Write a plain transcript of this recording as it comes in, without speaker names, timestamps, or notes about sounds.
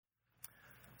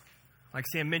Like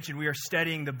Sam mentioned, we are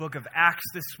studying the book of Acts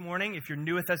this morning. If you're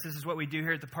new with us, this is what we do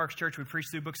here at the Parks Church. We preach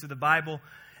through books of the Bible.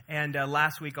 And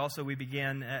last week also we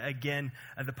began,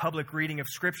 the public reading of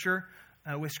Scripture.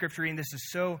 With Scripture reading, this is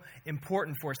so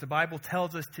important for us. The Bible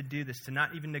tells us to do this, to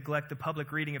not even neglect the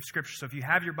public reading of Scripture. So if you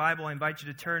have your Bible, I invite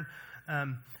you to turn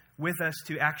with us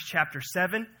to Acts chapter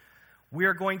 7. We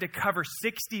are going to cover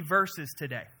 60 verses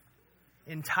today.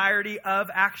 Entirety of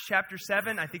Acts chapter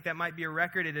 7. I think that might be a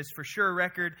record. It is for sure a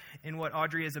record in what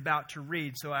Audrey is about to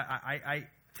read. So I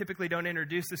typically don't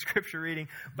introduce the scripture reading,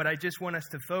 but I just want us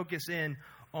to focus in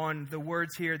on the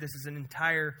words here. This is an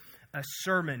entire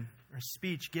sermon or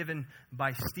speech given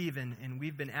by Stephen, and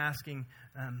we've been asking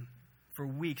for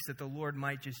weeks that the Lord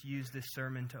might just use this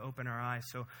sermon to open our eyes.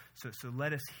 So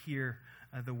let us hear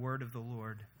the word of the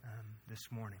Lord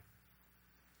this morning.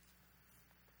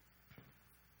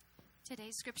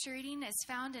 Today's scripture reading is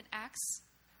found in Acts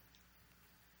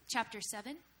chapter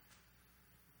 7,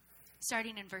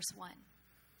 starting in verse 1.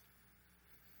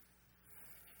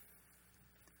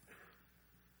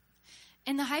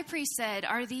 And the high priest said,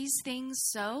 "Are these things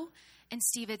so?" And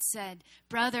Stephen said,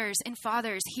 "Brothers and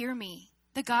fathers, hear me.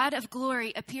 The God of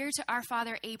glory appeared to our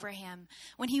father Abraham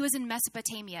when he was in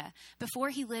Mesopotamia, before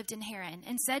he lived in Haran,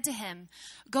 and said to him,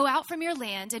 'Go out from your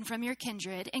land and from your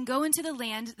kindred, and go into the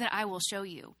land that I will show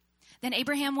you.' Then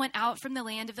Abraham went out from the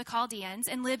land of the Chaldeans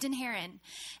and lived in Haran.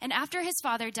 And after his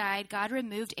father died, God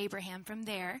removed Abraham from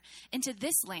there into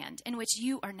this land in which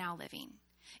you are now living.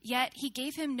 Yet he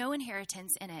gave him no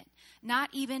inheritance in it,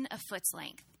 not even a foot's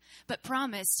length, but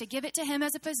promised to give it to him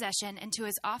as a possession and to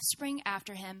his offspring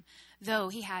after him, though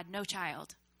he had no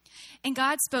child. And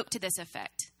God spoke to this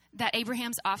effect, that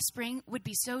Abraham's offspring would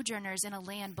be sojourners in a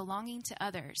land belonging to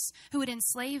others, who would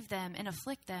enslave them and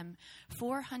afflict them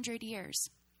 400 years.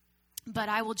 But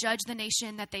I will judge the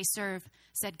nation that they serve,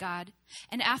 said God.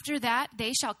 And after that,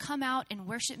 they shall come out and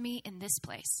worship me in this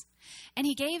place. And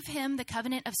he gave him the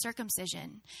covenant of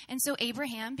circumcision. And so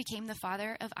Abraham became the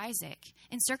father of Isaac,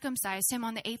 and circumcised him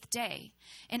on the 8th day.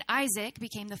 And Isaac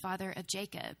became the father of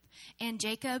Jacob, and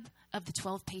Jacob of the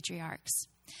 12 patriarchs.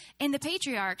 And the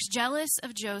patriarchs, jealous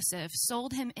of Joseph,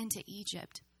 sold him into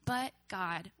Egypt. But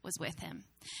God was with him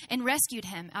and rescued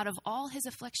him out of all his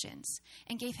afflictions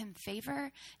and gave him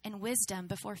favor and wisdom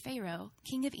before Pharaoh,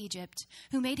 king of Egypt,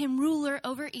 who made him ruler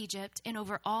over Egypt and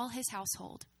over all his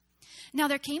household. Now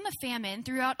there came a famine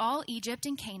throughout all Egypt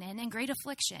and Canaan and great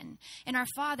affliction, and our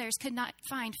fathers could not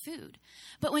find food.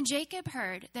 But when Jacob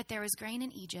heard that there was grain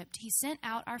in Egypt, he sent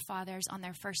out our fathers on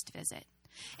their first visit.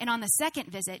 And on the second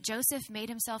visit, Joseph made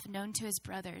himself known to his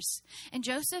brothers, and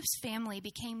Joseph's family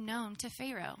became known to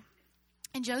Pharaoh.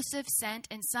 And Joseph sent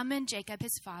and summoned Jacob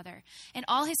his father and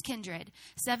all his kindred,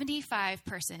 75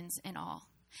 persons in all.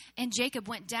 And Jacob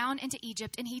went down into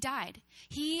Egypt, and he died,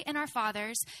 he and our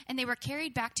fathers, and they were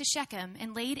carried back to Shechem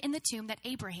and laid in the tomb that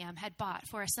Abraham had bought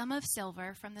for a sum of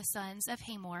silver from the sons of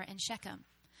Hamor and Shechem.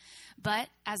 But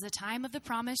as the time of the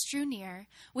promise drew near,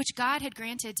 which God had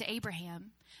granted to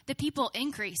Abraham, the people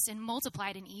increased and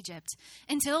multiplied in Egypt,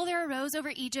 until there arose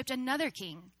over Egypt another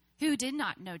king who did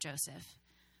not know Joseph.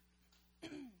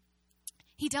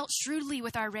 He dealt shrewdly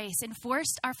with our race and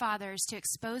forced our fathers to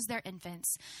expose their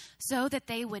infants so that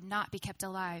they would not be kept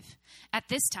alive. At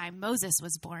this time, Moses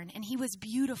was born, and he was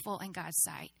beautiful in God's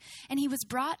sight. And he was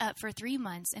brought up for 3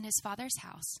 months in his father's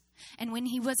house. And when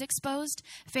he was exposed,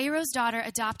 Pharaoh's daughter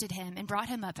adopted him and brought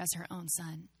him up as her own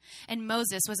son. And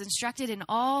Moses was instructed in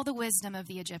all the wisdom of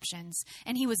the Egyptians,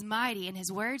 and he was mighty in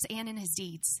his words and in his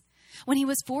deeds. When he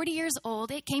was 40 years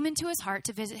old, it came into his heart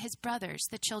to visit his brothers,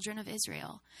 the children of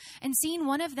Israel. And seeing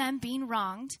one of them being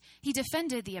wronged, he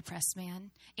defended the oppressed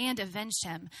man and avenged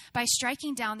him by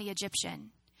striking down the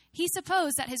Egyptian. He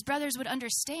supposed that his brothers would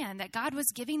understand that God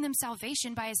was giving them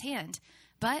salvation by his hand,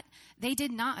 but they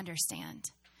did not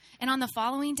understand. And on the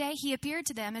following day, he appeared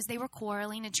to them as they were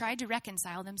quarreling and tried to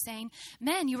reconcile them, saying,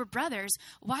 "Men, you are brothers.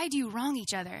 Why do you wrong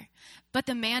each other?" But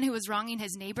the man who was wronging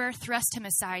his neighbor thrust him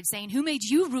aside, saying, "Who made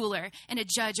you ruler and a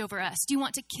judge over us? Do you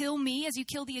want to kill me as you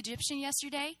killed the Egyptian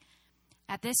yesterday?"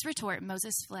 At this retort,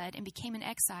 Moses fled and became an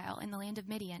exile in the land of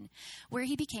Midian, where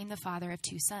he became the father of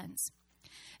 2 sons.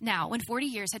 Now, when 40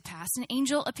 years had passed, an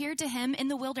angel appeared to him in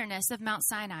the wilderness of Mount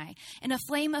Sinai in a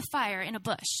flame of fire in a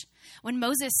bush. When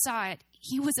Moses saw it,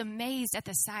 he was amazed at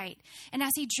the sight. And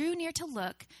as he drew near to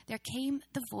look, there came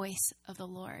the voice of the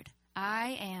Lord.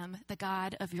 "I am the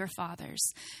God of your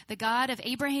fathers, the God of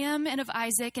Abraham and of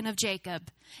Isaac and of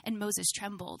Jacob." And Moses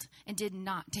trembled and did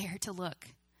not dare to look.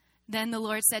 Then the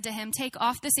Lord said to him, "Take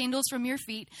off the sandals from your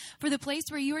feet, for the place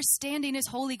where you are standing is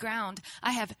holy ground.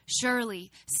 I have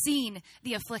surely seen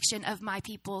the affliction of my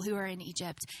people who are in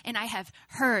Egypt, and I have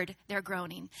heard their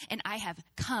groaning, and I have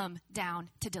come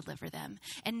down to deliver them.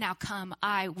 And now come,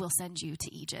 I will send you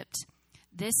to Egypt."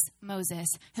 This Moses,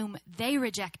 whom they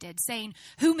rejected, saying,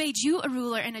 "Who made you a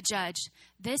ruler and a judge?"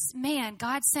 This man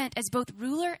God sent as both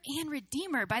ruler and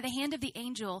redeemer by the hand of the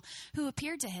angel who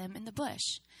appeared to him in the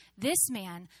bush. This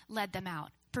man led them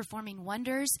out, performing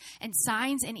wonders and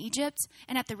signs in Egypt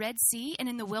and at the Red Sea and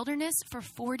in the wilderness for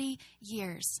 40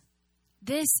 years.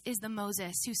 This is the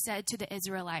Moses who said to the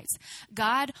Israelites,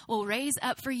 "God will raise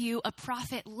up for you a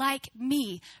prophet like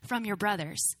me from your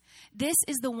brothers." This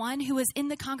is the one who was in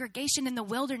the congregation in the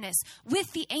wilderness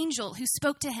with the angel who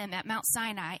spoke to him at Mount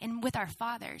Sinai and with our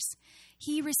fathers.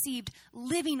 He received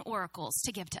living oracles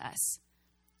to give to us.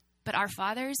 But our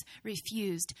fathers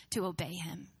refused to obey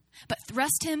him, but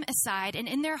thrust him aside, and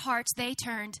in their hearts they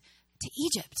turned to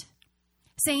Egypt,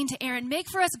 saying to Aaron, "Make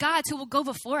for us gods who will go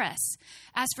before us.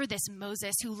 As for this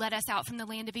Moses who led us out from the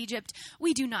land of Egypt,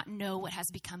 we do not know what has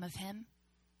become of him."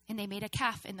 And they made a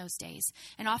calf in those days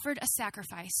and offered a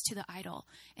sacrifice to the idol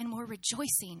and were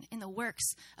rejoicing in the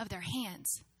works of their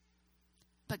hands.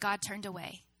 But God turned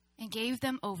away and gave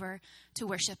them over to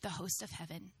worship the host of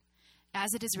heaven,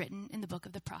 as it is written in the book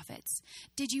of the prophets.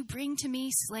 "Did you bring to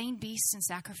me slain beasts and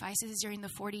sacrifices during the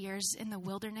 40 years in the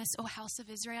wilderness, O house of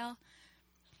Israel?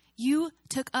 You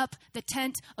took up the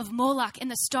tent of Moloch and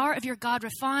the star of your god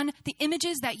Rephan, the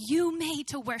images that you made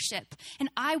to worship, and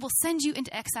I will send you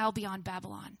into exile beyond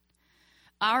Babylon."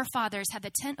 Our fathers had the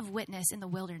tent of witness in the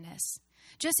wilderness,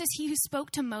 just as he who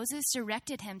spoke to Moses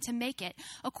directed him to make it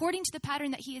according to the pattern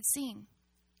that he had seen.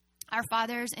 Our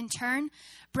fathers, in turn,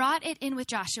 brought it in with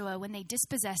Joshua when they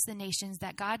dispossessed the nations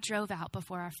that God drove out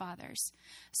before our fathers.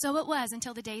 So it was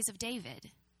until the days of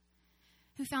David,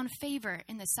 who found favor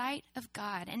in the sight of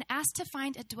God and asked to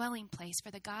find a dwelling place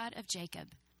for the God of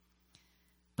Jacob.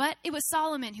 But it was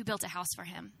Solomon who built a house for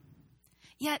him.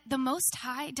 Yet the Most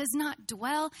High does not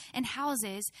dwell in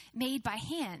houses made by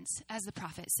hands, as the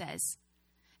prophet says.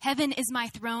 "Heaven is my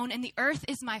throne and the earth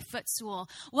is my footstool.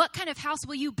 What kind of house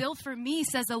will you build for me,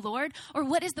 says the Lord? Or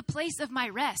what is the place of my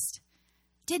rest?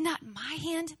 Did not my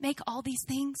hand make all these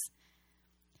things?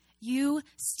 You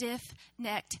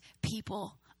stiff-necked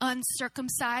people,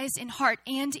 uncircumcised in heart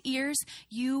and ears,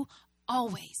 you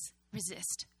always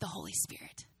resist the Holy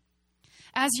Spirit.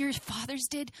 As your fathers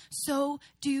did, so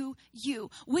do you.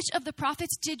 Which of the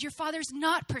prophets did your fathers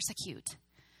not persecute?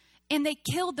 And they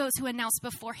killed those who announced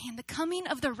beforehand the coming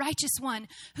of the righteous one,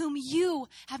 whom you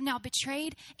have now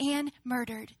betrayed and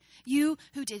murdered. You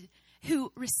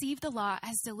who received the law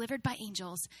as delivered by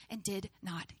angels and did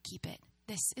not keep it."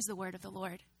 This is the word of the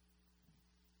Lord.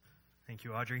 Thank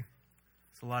you, Audrey.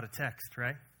 It's a lot of text,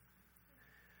 right?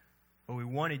 But we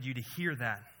wanted you to hear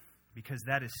that because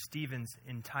that is Stephen's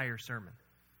entire sermon.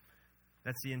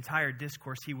 That's the entire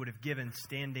discourse he would have given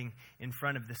standing in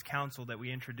front of this council that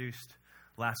we introduced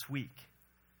last week.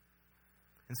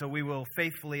 And so we will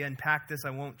faithfully unpack this. I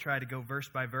won't try to go verse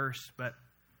by verse, but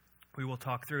we will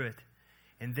talk through it.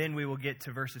 And then we will get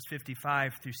to verses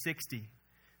 55 through 60,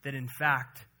 that in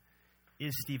fact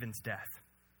is Stephen's death,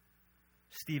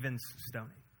 Stephen's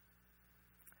stoning.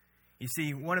 You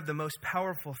see, one of the most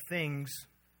powerful things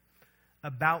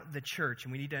about the church,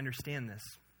 and we need to understand this,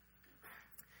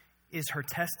 is her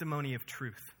testimony of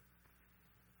truth.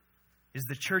 Is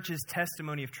the church's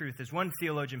testimony of truth. As one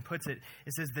theologian puts it,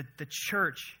 it says that the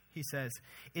church, he says,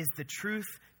 is the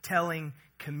truth-telling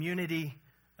community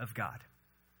of God.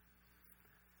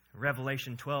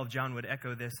 Revelation 12, John would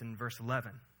echo this in verse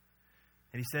 11.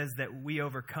 And he says that we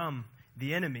overcome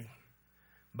the enemy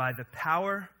by the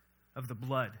power of the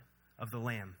blood of the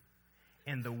Lamb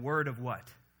and the word of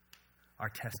what? Our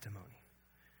testimony,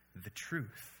 the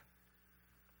truth.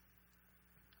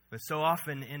 But so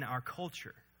often in our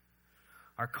culture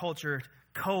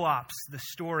co-opts the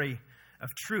story of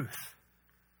truth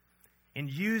and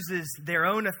uses their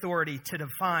own authority to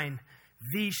define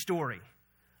the story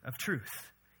of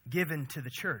truth given to the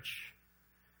church.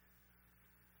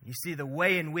 You see, the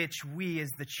way in which we as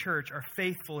the church are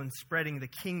faithful in spreading the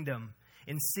kingdom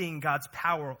and seeing God's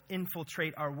power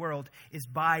infiltrate our world is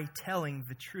by telling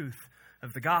the truth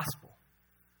of the gospel.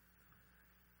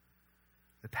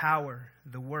 The power,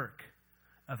 the work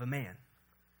of a man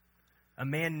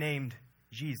named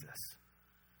Jesus.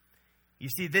 You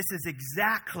see, this is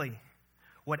exactly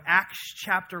what Acts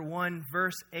chapter 1,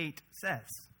 verse 8 says.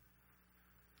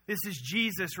 This is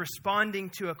Jesus responding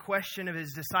to a question of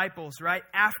his disciples, right?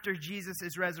 After Jesus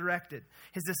is resurrected.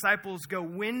 His disciples go,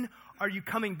 when are you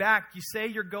coming back? You say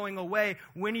you're going away.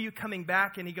 When are you coming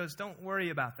back? And he goes, don't worry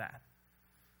about that.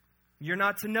 You're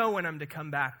not to know when I'm to come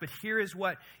back, but here is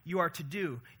what you are to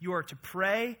do. You are to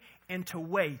pray and to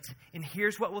wait. And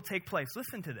here's what will take place.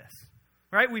 Listen to this,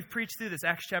 right? We've preached through this,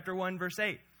 Acts chapter 1, verse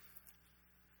 8.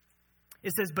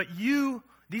 It says, but you,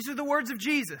 these are the words of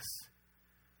Jesus,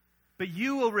 but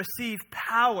you will receive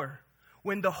power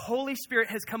when the Holy Spirit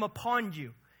has come upon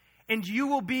you, and you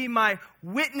will be my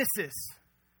witnesses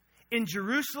in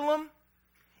Jerusalem,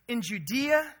 in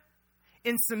Judea,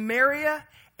 in Samaria,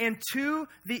 and to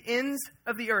the ends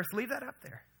of the earth. Leave that up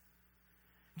there.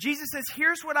 Jesus says,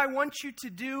 here's what I want you to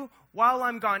do while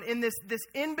I'm gone. In this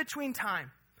in-between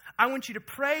time, I want you to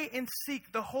pray and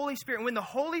seek the Holy Spirit. And when the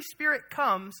Holy Spirit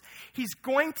comes, he's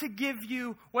going to give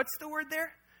you, what's the word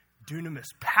there? Dunamis,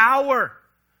 power.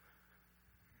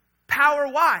 Power,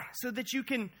 why? So that you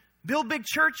can build big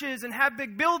churches and have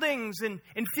big buildings and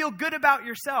feel good about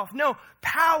yourself. No,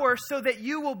 power so that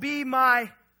you will be my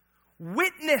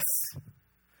witness.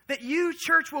 That you,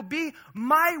 church, will be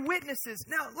my witnesses.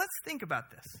 Now, let's think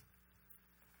about this.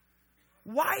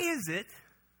 Why is it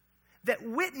that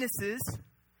witnesses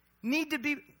need to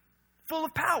be full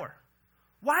of power?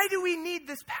 Why do we need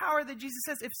this power that Jesus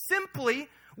says? If simply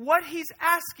what he's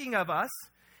asking of us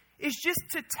is just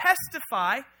to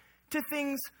testify to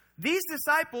things these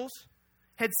disciples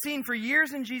had seen for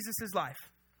years in Jesus' life.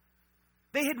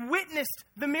 They had witnessed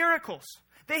the miracles.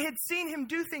 They had seen him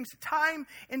do things time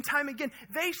and time again.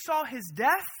 They saw his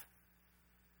death.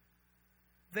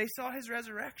 They saw his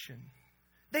resurrection.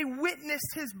 They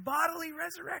witnessed his bodily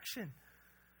resurrection.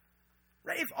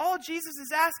 Right? If all Jesus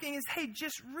is asking is, hey,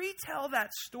 just retell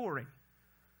that story.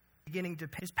 Beginning to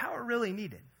his power really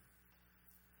needed.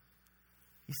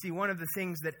 You see, one of the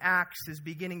things that Acts is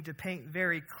beginning to paint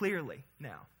very clearly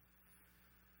now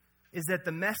is that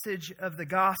the message of the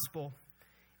gospel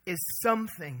is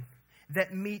something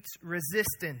that meets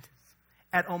resistance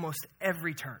at almost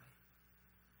every turn.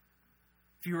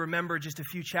 If you remember just a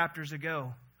few chapters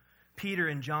ago, Peter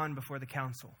and John before the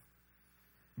council,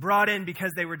 brought in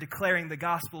because they were declaring the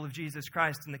gospel of Jesus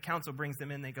Christ, and the council brings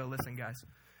them in. They go, listen, guys,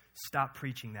 stop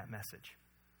preaching that message.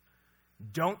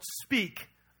 Don't speak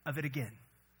of it again.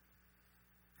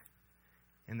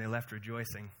 And they left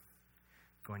rejoicing,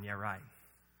 going, yeah, right.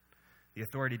 The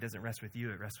authority doesn't rest with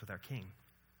you, it rests with our King,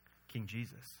 King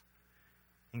Jesus.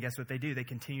 And guess what they do? They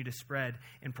continue to spread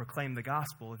and proclaim the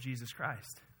gospel of Jesus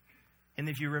Christ. And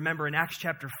if you remember in Acts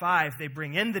chapter 5, they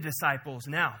bring in the disciples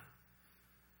now.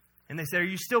 And they say, are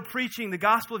you still preaching the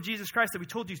gospel of Jesus Christ that we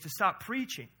told you to stop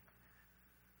preaching?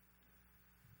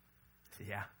 I say,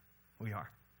 yeah, we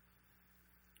are.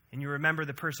 And you remember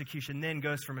the persecution then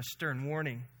goes from a stern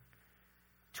warning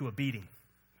to a beating.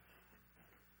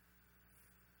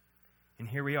 And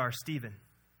here we are, Stephen,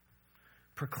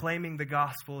 proclaiming the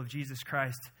gospel of Jesus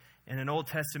Christ in an Old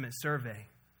Testament survey.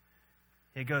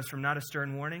 It goes from not a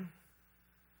stern warning,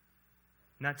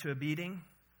 not to a beating,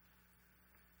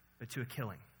 but to a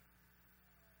killing.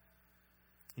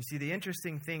 You see, the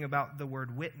interesting thing about the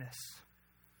word witness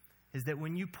is that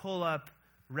when you pull up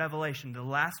Revelation, the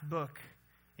last book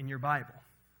in your Bible,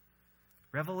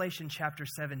 Revelation chapter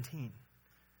 17,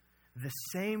 the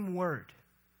same word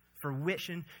for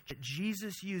witness that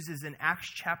Jesus uses in Acts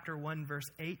chapter 1, verse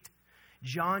 8,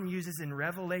 John uses in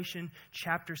Revelation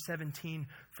chapter 17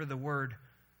 for the word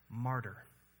martyr.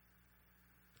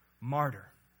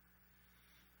 Martyr.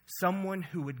 Someone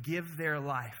who would give their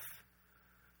life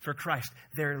for Christ.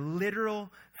 Their literal,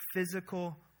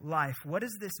 physical life. What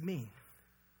does this mean?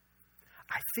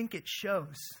 I think it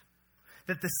shows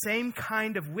that the same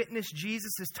kind of witness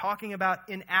Jesus is talking about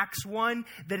in Acts 1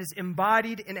 that is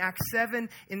embodied in Acts 7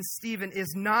 in Stephen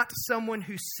is not someone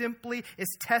who simply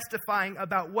is testifying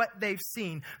about what they've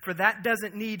seen, for that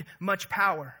doesn't need much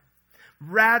power.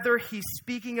 Rather, he's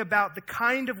speaking about the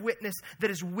kind of witness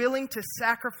that is willing to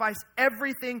sacrifice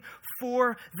everything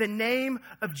for the name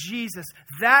of Jesus.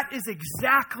 That is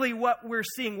exactly what we're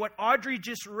seeing. What Audrey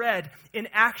just read in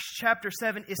Acts chapter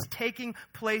 7 is taking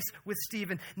place with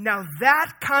Stephen. Now,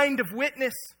 that kind of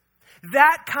witness,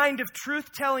 that kind of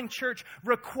truth-telling church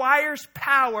requires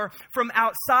power from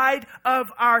outside of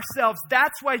ourselves.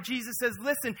 That's why Jesus says,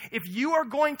 listen, if you are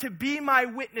going to be my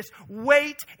witness,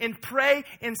 wait and pray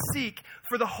and seek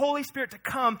for the Holy Spirit to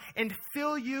come and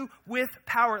fill you with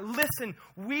power. Listen,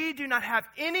 we do not have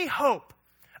any hope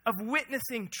of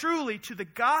witnessing truly to the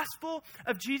gospel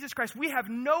of Jesus Christ. We have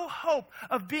no hope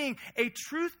of being a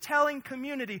truth-telling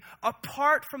community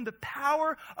apart from the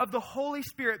power of the Holy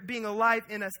Spirit being alive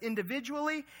in us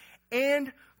individually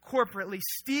and corporately.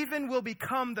 Stephen will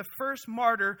become the first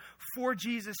martyr for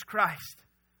Jesus Christ.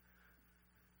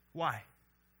 Why?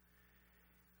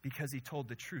 Because he told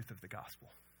the truth of the gospel.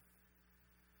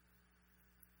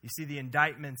 You see, the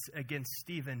indictments against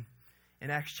Stephen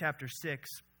in Acts chapter 6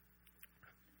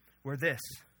 were this: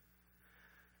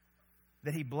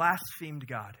 that he blasphemed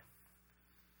God,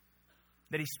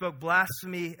 that he spoke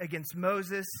blasphemy against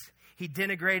Moses, he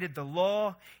denigrated the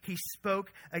law, he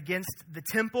spoke against the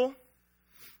temple.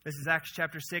 This is Acts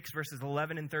chapter 6, verses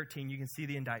 11 and 13. You can see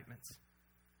the indictments.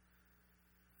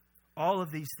 All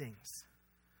of these things,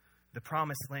 the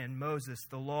promised land, Moses,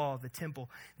 the law, the temple,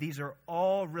 these are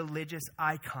all religious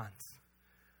icons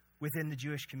within the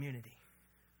Jewish community.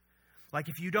 Like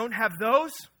if you don't have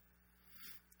those,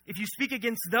 if you speak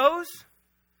against those,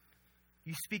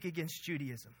 you speak against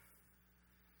Judaism.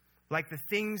 Like the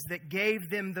things that gave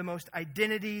them the most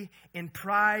identity and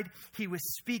pride, he was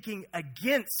speaking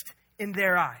against in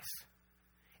their eyes.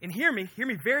 And hear me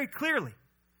very clearly.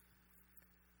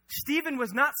 Stephen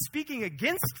was not speaking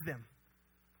against them.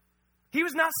 He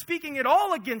was not speaking at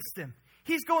all against them.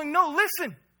 He's going, no,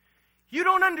 listen, you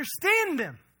don't understand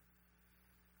them.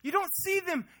 You don't see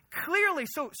them clearly,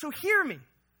 so hear me.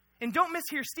 And don't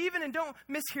mishear Stephen and don't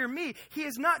mishear me. He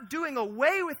is not doing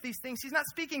away with these things. He's not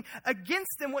speaking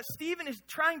against them. What Stephen is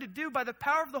trying to do by the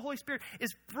power of the Holy Spirit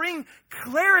is bring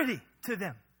clarity to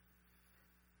them.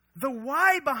 The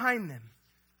why behind them.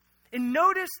 And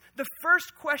notice the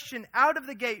first question out of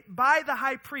the gate by the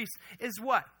high priest is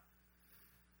what?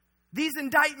 These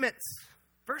indictments.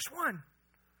 Verse 1.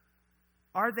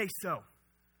 Are they so?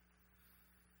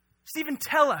 Stephen,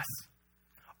 tell us.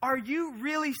 Are you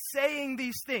really saying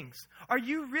these things? Are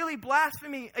you really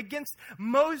blaspheming against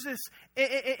Moses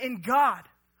and God?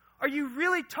 Are you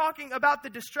really talking about the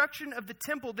destruction of the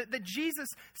temple, that Jesus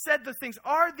said those things?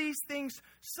 Are these things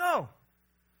so?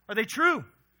 Are they true?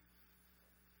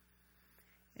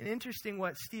 And interesting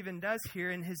what Stephen does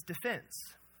here in his defense.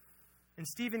 And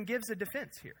Stephen gives a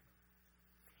defense here.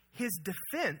 His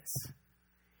defense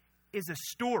is a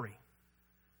story.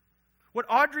 What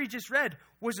Audrey just read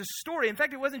was a story. In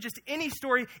fact, it wasn't just any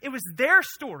story. It was their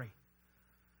story.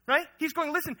 Right? He's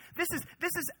going, listen, this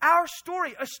is our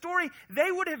story. A story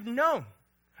they would have known.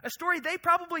 A story they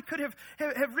probably could have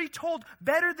retold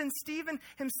better than Stephen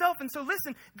himself. And so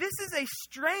listen, this is a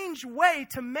strange way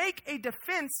to make a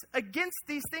defense against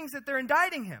these things that they're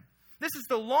indicting him. This is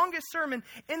the longest sermon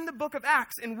in the book of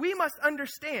Acts. And we must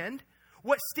understand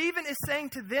what Stephen is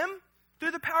saying to them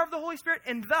through the power of the Holy Spirit,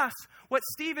 and thus what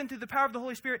Stephen, through the power of the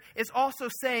Holy Spirit, is also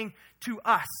saying to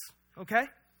us. Okay?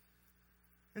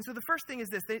 And so the first thing is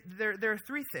this. There are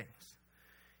three things.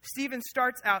 Stephen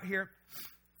starts out here,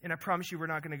 and I promise you we're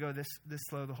not going to go this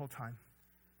slow the whole time.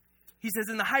 He says,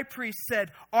 and the high priest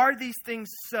said, are these things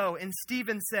so? And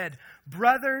Stephen said,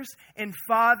 brothers and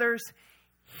fathers,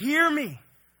 hear me.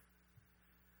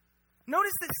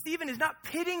 Notice that Stephen is not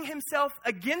pitting himself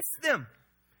against them.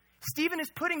 Stephen is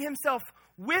putting himself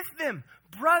with them.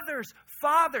 Brothers,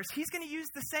 fathers. He's going to use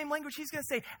the same language. He's going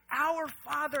to say, our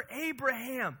father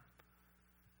Abraham.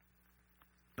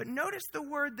 But notice the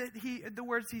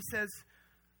words he says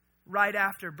right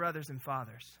after brothers and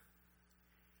fathers.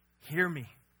 Hear me.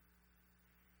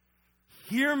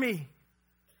 Hear me.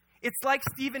 It's like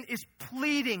Stephen is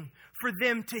pleading for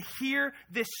them to hear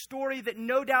this story that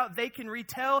no doubt they can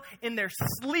retell in their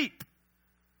sleep.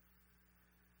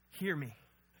 Hear me.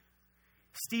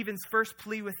 Stephen's first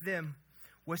plea with them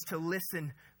was to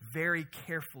listen very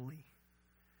carefully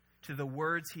to the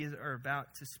words he is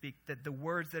about to speak, that the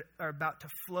words that are about to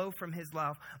flow from his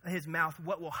mouth,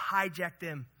 what will hijack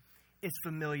them is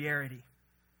familiarity.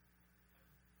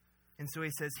 And so he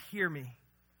says, hear me.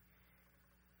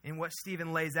 And what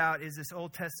Stephen lays out is this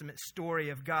Old Testament story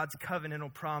of God's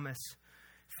covenantal promise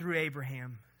through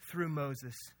Abraham, through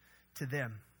Moses, to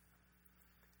them.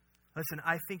 Listen,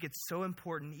 I think it's so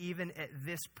important even at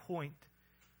this point,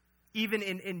 even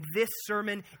in this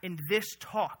sermon, in this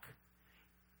talk,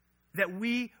 that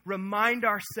we remind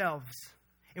ourselves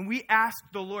and we ask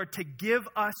the Lord to give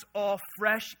us all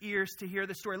fresh ears to hear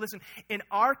the story. Listen, in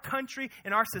our country,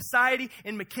 in our society,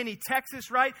 in McKinney,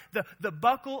 Texas, right, the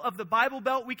buckle of the Bible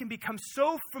Belt, we can become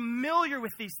so familiar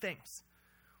with these things.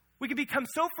 We can become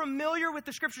so familiar with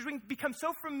the scriptures. We can become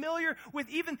so familiar with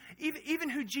even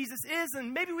who Jesus is,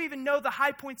 and maybe we even know the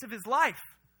high points of his life.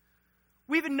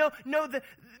 We even know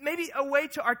maybe a way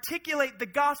to articulate the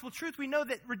gospel truth. We know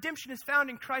that redemption is found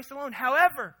in Christ alone.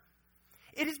 However,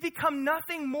 it has become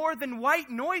nothing more than white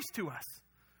noise to us.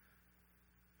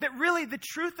 That really the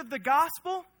truth of the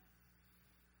gospel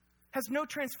has no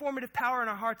transformative power in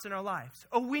our hearts and our lives.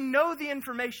 Oh, we know the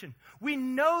information. We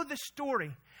know the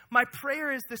story. My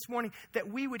prayer is this morning that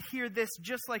we would hear this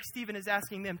just like Stephen is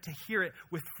asking them to hear it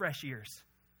with fresh ears.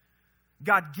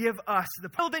 God, give us the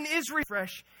child in Israel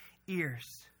fresh ears.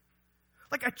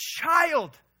 Like a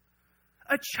child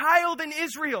in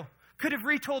Israel could have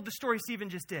retold the story Stephen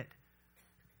just did.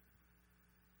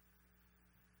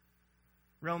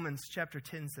 Romans chapter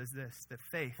 10 says this, that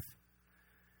faith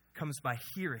comes by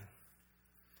hearing,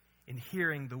 and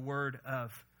hearing the word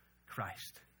of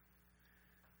Christ.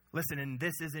 Listen, and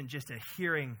this isn't just a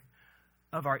hearing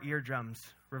of our eardrums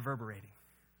reverberating,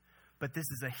 but this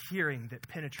is a hearing that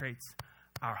penetrates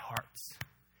our hearts.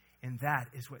 And that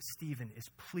is what Stephen is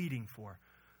pleading for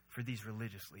these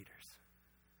religious leaders.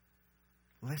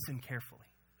 Listen carefully.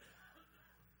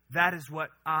 That is what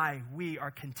we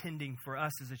are contending for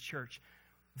us as a church,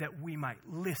 that we might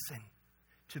listen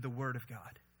to the word of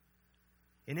God.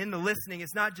 And in the listening,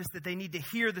 it's not just that they need to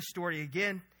hear the story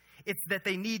again. It's that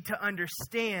they need to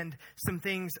understand some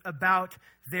things about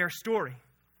their story.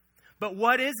 But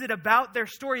what is it about their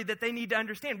story that they need to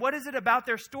understand? What is it about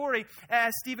their story,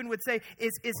 as Stephen would say,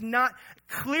 is not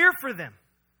clear for them?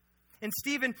 And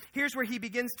Stephen, here's where he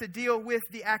begins to deal with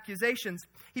the accusations.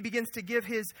 He begins to give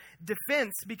his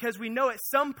defense, because we know at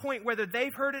some point, whether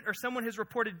they've heard it or someone has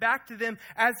reported back to them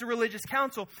as the religious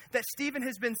council, that Stephen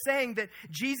has been saying that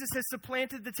Jesus has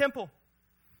supplanted the temple.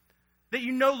 That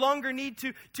you no longer need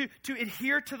to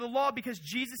adhere to the law because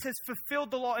Jesus has fulfilled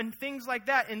the law and things like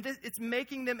that. And it's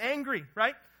making them angry,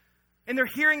 right? And they're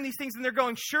hearing these things and they're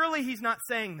going, surely he's not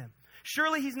saying them.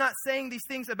 Surely he's not saying these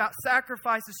things about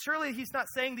sacrifices. Surely he's not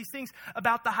saying these things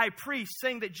about the high priest,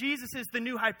 saying that Jesus is the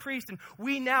new high priest. And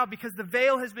we now, because the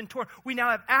veil has been torn, we now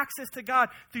have access to God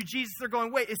through Jesus. They're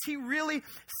going, wait, is he really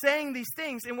saying these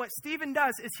things? And what Stephen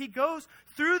does is he goes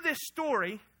through this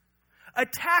story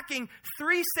attacking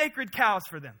 3 sacred cows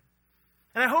for them.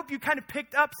 And I hope you kind of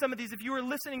picked up some of these if you were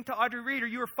listening to Audrey Reed or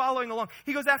you were following along.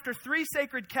 He goes after 3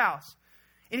 sacred cows.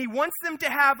 And he wants them to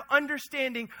have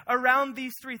understanding around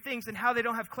these 3 things and how they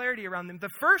don't have clarity around them. The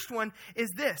first one is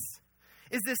this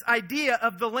idea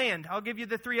of the land. I'll give you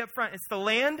the 3 up front. It's the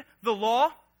land, the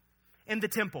law, and the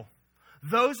temple.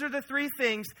 Those are the 3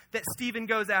 things that Stephen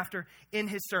goes after in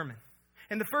his sermon.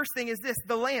 And the first thing is this,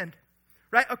 the land.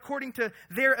 Right? According to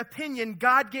their opinion,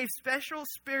 God gave special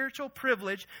spiritual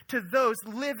privilege to those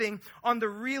living on the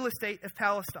real estate of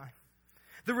Palestine.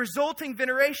 The resulting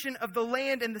veneration of the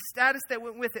land and the status that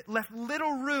went with it left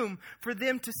little room for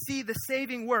them to see the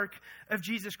saving work of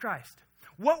Jesus Christ.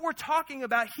 What we're talking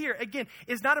about here, again,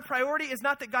 is not a priority. It's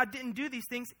not that God didn't do these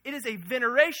things. It is a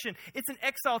veneration. It's an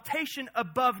exaltation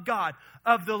above God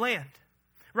of the land.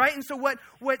 Right? And so what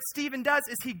Stephen does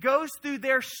is he goes through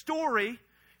their story,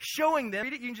 showing them,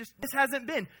 read it, this hasn't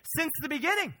been since the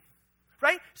beginning.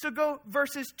 Right? So go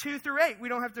verses 2 through 8. We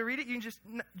don't have to read it. You can just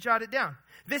jot it down.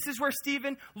 This is where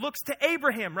Stephen looks to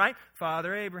Abraham, right?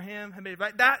 Father Abraham,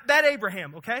 right? That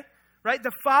Abraham, okay? Right?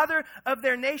 The father of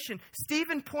their nation.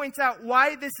 Stephen points out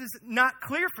why this is not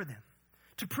clear for them.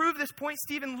 To prove this point,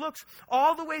 Stephen looks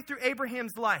all the way through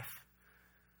Abraham's life.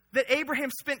 That Abraham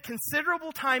spent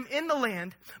considerable time in the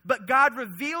land, but God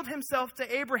revealed himself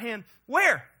to Abraham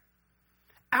where?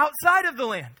 Outside of the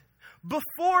land.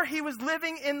 Before he was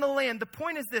living in the land. The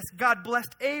point is this: God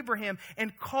blessed Abraham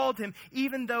and called him,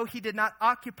 even though he did not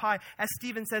occupy, as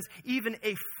Stephen says, even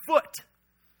a foot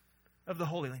of the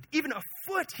Holy Land. Even a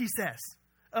foot, he says,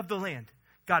 of the land.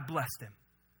 God blessed him.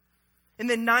 And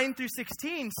then 9 through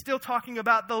 16, still talking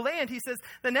about the land, he says,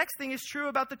 the next thing is true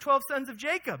about the 12 sons of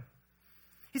Jacob.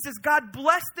 He says, God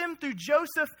blessed them through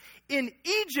Joseph in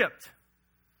Egypt.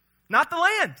 Not the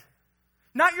land.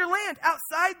 Not your land,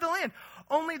 outside the land.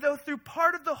 Only though through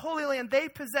part of the Holy Land they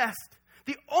possessed,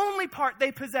 the only part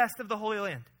they possessed of the Holy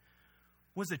Land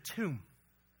was a tomb.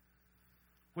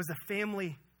 Was a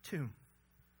family tomb.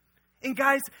 And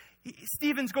guys,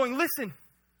 Stephen's going, listen,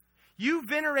 you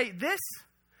venerate this.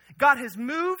 God has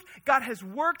moved. God has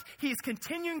worked. He is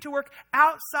continuing to work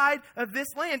outside of this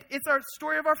land. It's our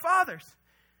story of our fathers.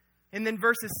 And then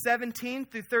verses 17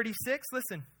 through 36,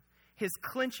 listen, his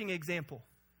clinching example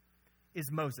is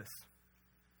Moses.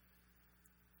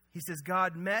 He says,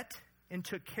 God met and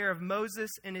took care of Moses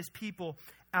and his people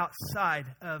outside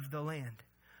of the land.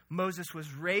 Moses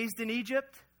was raised in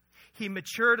Egypt. He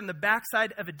matured on the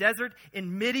backside of a desert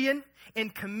in Midian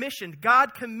and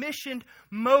God commissioned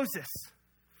Moses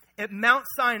at Mount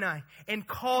Sinai and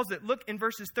calls it, look in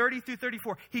verses 30 through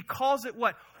 34, he calls it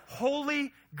what?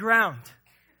 Holy ground.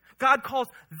 God calls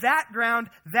that ground,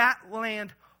 that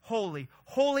land, holy.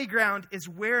 Holy ground is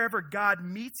wherever God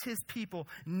meets his people,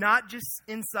 not just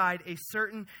inside a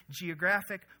certain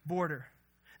geographic border.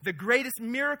 The greatest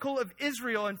miracle of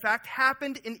Israel, in fact,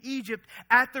 happened in Egypt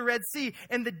at the Red Sea,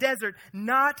 in the desert,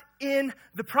 not in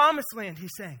the promised land,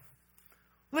 he's saying.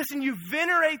 Listen, you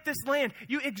venerate this land.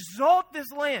 You exalt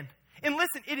this land. And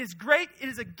listen, it is great. It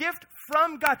is a gift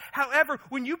from God. However,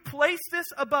 when you place this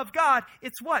above God,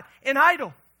 it's what? An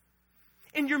idol.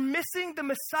 And you're missing the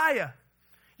Messiah.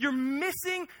 You're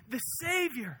missing the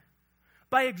Savior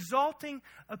by exalting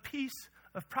a piece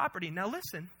of property. Now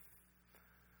listen,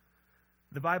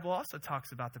 the Bible also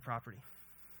talks about the property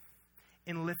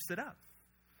and lifts it up.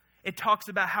 It talks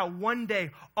about how one day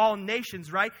all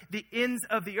nations, right, the ends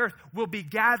of the earth will be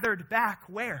gathered back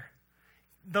where?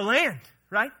 The land,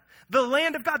 right? The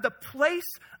land of God, the place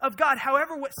of God.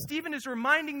 However, what Stephen is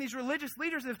reminding these religious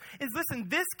leaders of is, listen,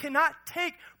 this cannot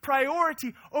take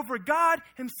priority over God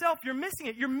himself. You're missing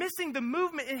it. You're missing the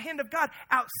movement and hand of God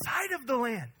outside of the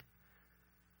land.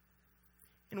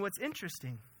 And what's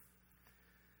interesting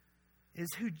is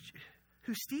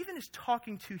who Stephen is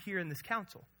talking to here in this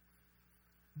council.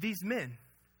 These men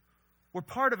were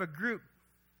part of a group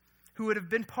who would have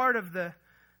been part of the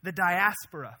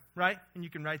diaspora, right? And you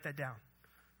can write that down.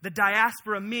 The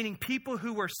diaspora meaning people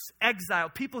who were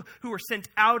exiled, people who were sent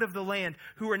out of the land,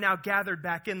 who are now gathered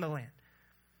back in the land.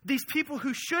 These people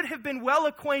who should have been well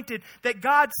acquainted that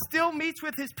God still meets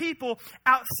with his people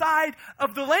outside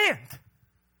of the land.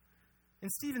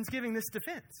 And Stephen's giving this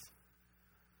defense.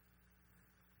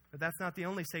 But that's not the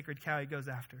only sacred cow he goes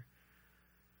after.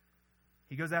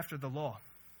 He goes after the law.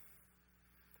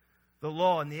 The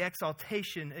law and the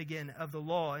exaltation, again, of the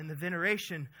law and the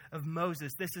veneration of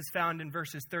Moses. This is found in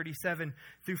verses 37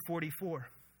 through 44.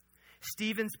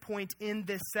 Stephen's point in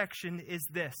this section is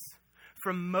this.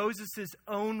 From Moses'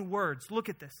 own words. Look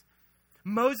at this.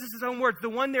 Moses' own words. The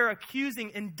one they're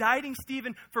accusing, indicting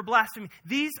Stephen for blasphemy.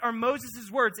 These are Moses'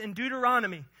 words in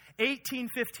Deuteronomy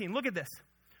 18:15. Look at this.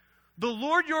 The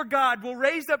Lord your God will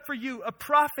raise up for you a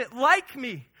prophet like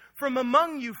me from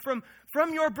among you,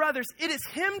 from your brothers. It is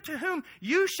him to whom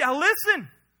you shall listen.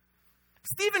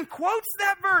 Stephen quotes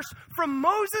that verse from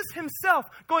Moses himself,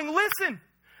 going, listen,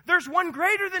 there's one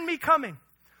greater than me coming.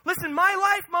 Listen, my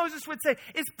life, Moses would say,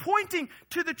 is pointing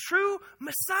to the true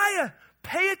Messiah.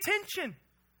 Pay attention.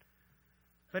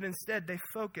 But instead, they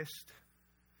focused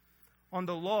on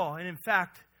the law. And in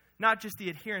fact, not just the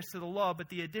adherence to the law, but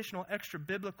the additional extra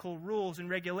biblical rules and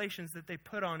regulations that they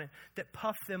put on it that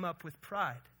puffed them up with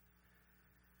pride.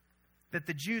 That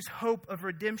the Jews' hope of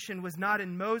redemption was not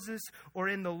in Moses or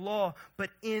in the law, but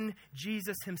in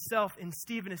Jesus himself. And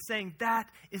Stephen is saying that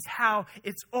is how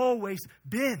it's always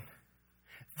been.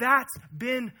 That's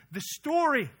been the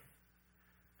story.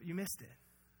 But you missed it.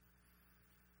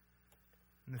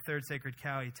 And the third sacred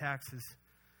cow he attacks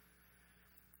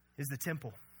is the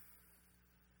temple.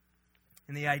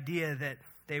 And the idea that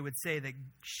they would say that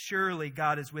surely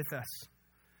God is with us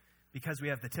because we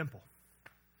have the temple.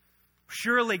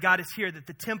 Surely God is here, that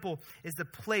the temple is the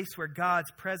place where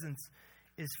God's presence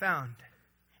is found.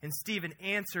 And Stephen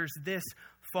answers this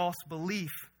false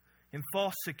belief and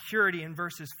false security in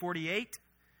verses 48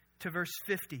 to verse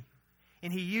 50.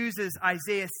 And he uses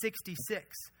Isaiah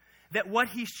 66. That what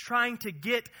he's trying to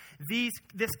get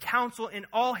this council and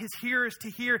all his hearers to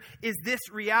hear is this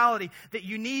reality. That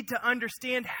you need to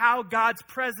understand how God's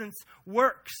presence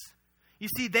works. You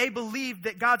see, they believed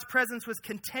that God's presence was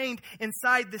contained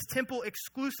inside this temple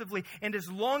exclusively. And as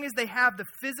long as they have the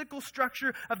physical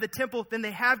structure of the temple, then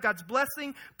they have God's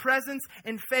blessing, presence,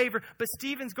 and favor. But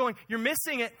Stephen's going, you're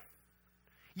missing it.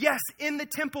 Yes, in the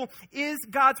temple is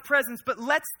God's presence, but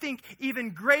let's think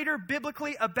even greater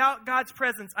biblically about God's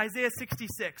presence. Isaiah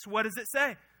 66, what does it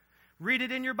say? Read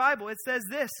it in your Bible. It says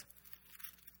this.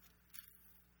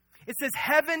 It says,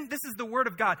 heaven, this is the word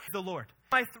of God, the Lord,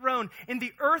 my throne, and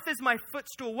the earth is my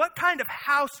footstool. What kind of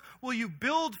house will you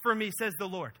build for me, says the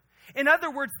Lord? In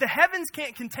other words, the heavens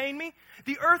can't contain me.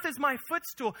 The earth is my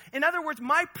footstool. In other words,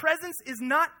 my presence is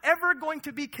not ever going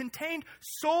to be contained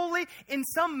solely in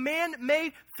some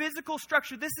man-made physical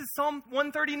structure. This is Psalm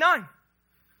 139.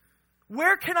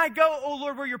 Where can I go, O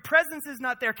Lord, where your presence is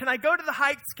not there? Can I go to the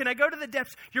heights? Can I go to the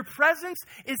depths? Your presence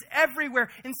is everywhere.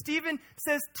 And Stephen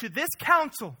says to this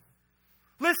council,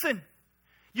 listen,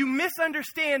 you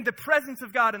misunderstand the presence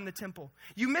of God in the temple.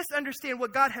 You misunderstand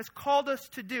what God has called us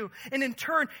to do. And in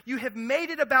turn, you have made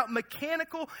it about a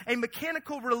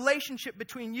mechanical relationship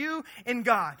between you and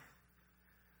God.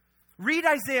 Read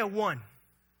Isaiah 1.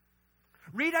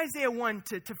 Read Isaiah 1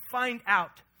 to find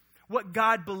out what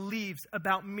God believes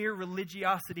about mere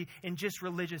religiosity and just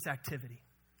religious activity.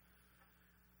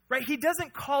 right? He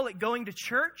doesn't call it going to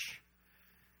church.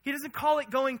 He doesn't call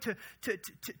it going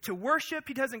to worship.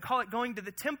 He doesn't call it going to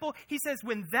the temple. He says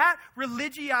when that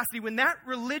religiosity, when that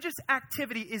religious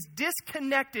activity is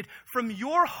disconnected from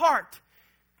your heart,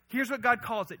 here's what God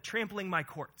calls it: trampling my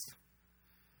courts.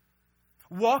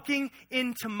 Walking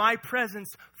into my presence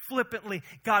flippantly.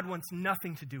 God wants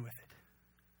nothing to do with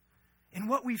it. And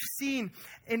what we've seen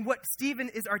and what Stephen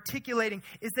is articulating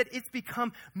is that it's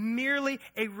become merely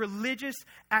a religious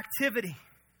activity.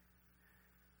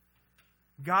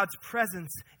 God's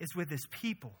presence is with his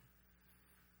people.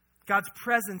 God's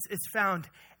presence is found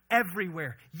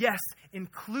everywhere. Yes,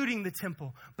 including the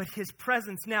temple. But his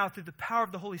presence now, through the power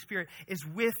of the Holy Spirit, is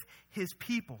with his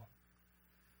people.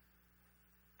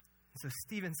 So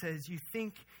Stephen says, you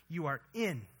think you are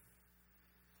in.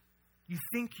 You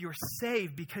think you're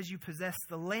saved because you possess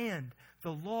the land,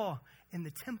 the law, and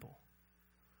the temple.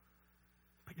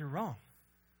 But you're wrong.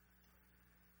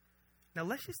 Now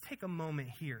let's just take a moment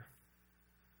here.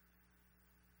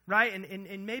 Right?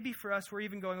 And maybe for us, we're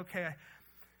even going, okay,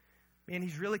 man,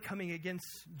 he's really coming against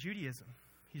Judaism.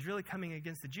 He's really coming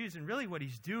against the Jews. And really what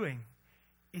he's doing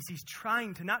is he's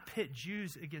trying to not pit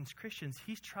Jews against Christians.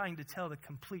 He's trying to tell the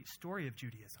complete story of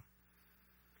Judaism.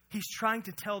 He's trying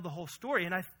to tell the whole story.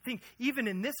 And I think even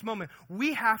in this moment,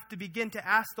 we have to begin to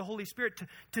ask the Holy Spirit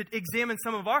to examine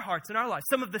some of our hearts and our lives.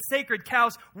 Some of the sacred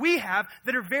cows we have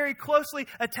that are very closely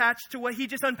attached to what he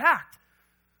just unpacked.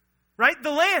 Right?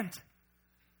 The land.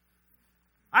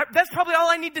 That's probably all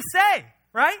I need to say,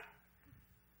 right?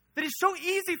 That it's so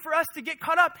easy for us to get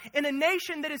caught up in a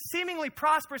nation that is seemingly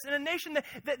prosperous, in a nation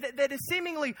that is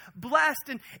seemingly blessed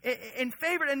and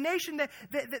favored, a nation that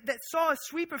saw a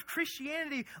sweep of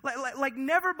Christianity like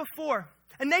never before,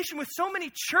 a nation with so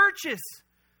many churches,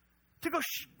 to go,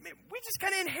 we just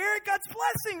kind of inherit God's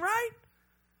blessing, right?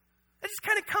 It just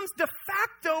kind of comes de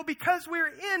facto because we're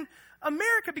in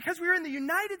America, because we're in the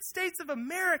United States of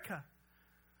America.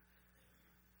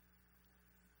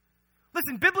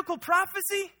 Listen, biblical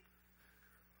prophecy,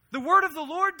 the word of the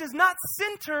Lord does not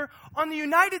center on the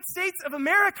United States of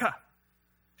America.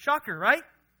 Shocker, right?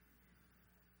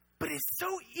 But it's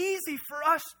so easy for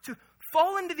us to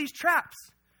fall into these traps.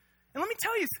 And let me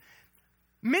tell you,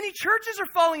 many churches are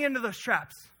falling into those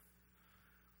traps,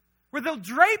 where they'll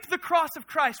drape the cross of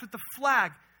Christ with the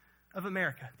flag of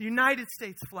America, the United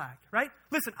States flag, right?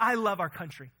 Listen, I love our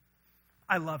country.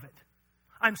 I love it.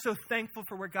 I'm so thankful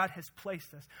for where God has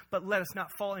placed us. But let us not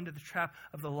fall into the trap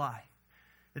of the lie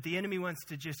that the enemy wants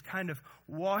to just kind of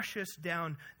wash us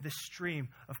down the stream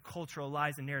of cultural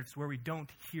lies and narratives where we don't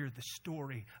hear the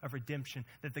story of redemption,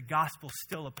 that the gospel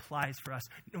still applies for us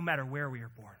no matter where we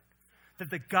are born. That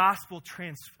the gospel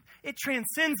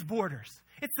transcends borders.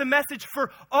 It's the message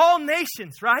for all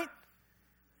nations, right?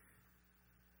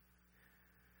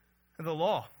 And the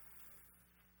law,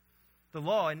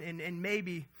 and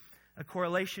maybe a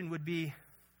correlation would be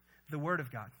the Word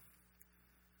of God.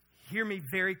 Hear me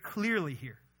very clearly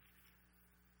here.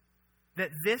 That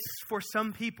this, for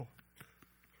some people,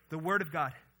 the Word of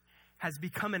God, has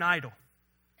become an idol.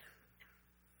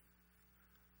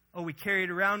 Oh, we carry it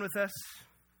around with us.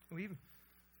 I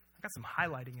got some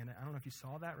highlighting in it. I don't know if you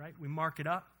saw that, right? We mark it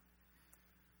up.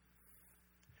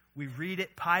 We read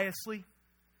it piously.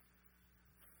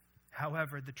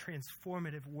 However, the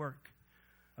transformative work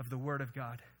of the Word of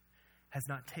God has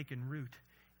not taken root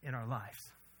in our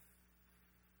lives.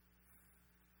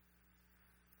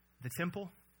 The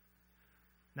temple.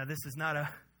 Now, this is not a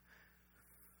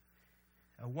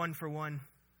one-for-one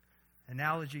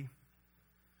analogy,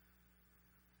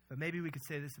 but maybe we could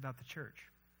say this about the church.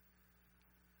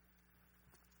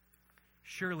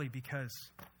 Surely because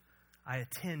I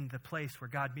attend the place where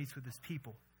God meets with his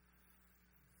people,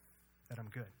 that I'm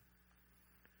good.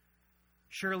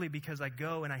 Surely because I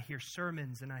go and I hear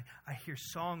sermons and I hear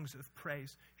songs of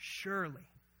praise. Surely.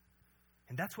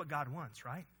 And that's what God wants,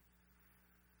 right?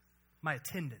 My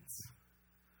attendance.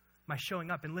 My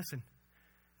showing up. And listen,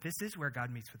 this is where God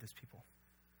meets with his people.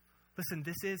 Listen,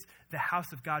 this is the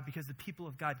house of God because the people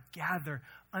of God gather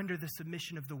under the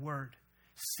submission of the word,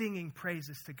 singing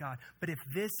praises to God. But if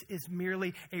this is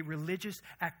merely a religious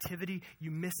activity,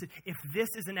 you miss it. If this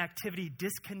is an activity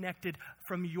disconnected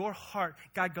from your heart,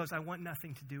 God goes, I want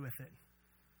nothing to do with it.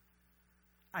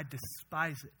 I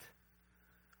despise it.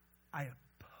 I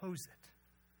oppose it.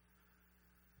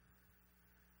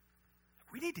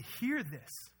 We need to hear this.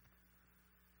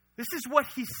 This is what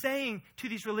he's saying to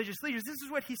these religious leaders. This is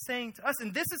what he's saying to us.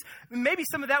 And this is, maybe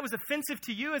some of that was offensive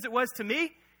to you as it was to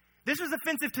me. This was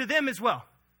offensive to them as well.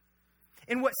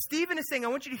 And what Stephen is saying, I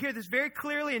want you to hear this very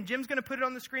clearly, and Jim's going to put it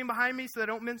on the screen behind me so I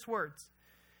don't mince words.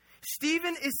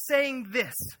 Stephen is saying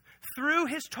this through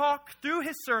his talk, through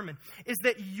his sermon, is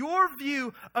that your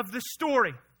view of the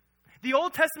story, the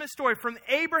Old Testament story from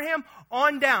Abraham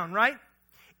on down, right,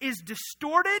 is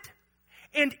distorted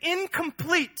and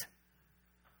incomplete.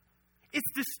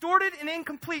 It's distorted and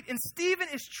incomplete. And Stephen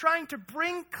is trying to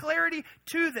bring clarity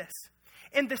to this.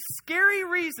 And the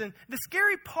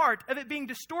scary part of it being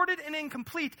distorted and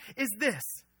incomplete is this,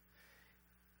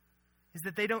 is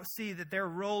that they don't see that their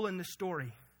role in the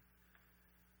story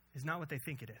is not what they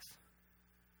think it is.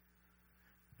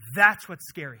 That's what's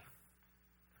scary.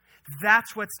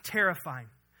 That's what's terrifying.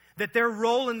 That their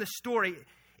role in the story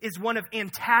is one of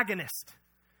antagonist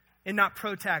and not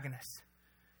protagonist.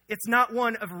 It's not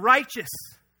one of righteous.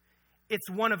 It's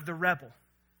one of the rebel.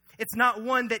 It's not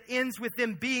one that ends with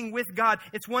them being with God.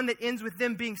 It's one that ends with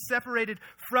them being separated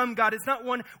from God. It's not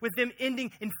one with them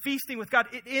ending in feasting with God.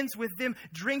 It ends with them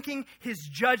drinking His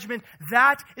judgment.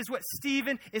 That is what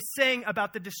Stephen is saying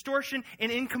about the distortion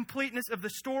and incompleteness of the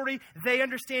story. They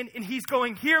understand, and he's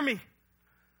going, hear me.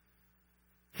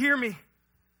 Hear me.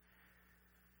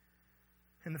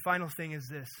 And the final thing is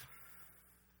this,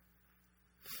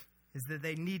 is that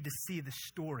they need to see the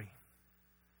story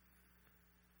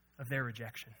of their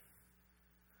rejection.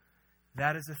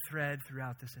 That is a thread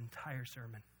throughout this entire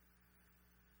sermon.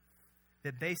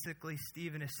 That basically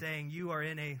Stephen is saying, you are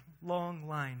in a long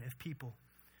line of people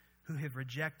who have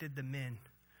rejected the men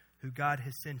who God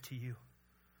has sent to you.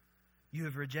 You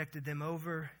have rejected them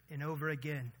over and over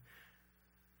again.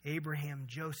 Abraham,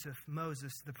 Joseph,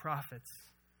 Moses, the prophets.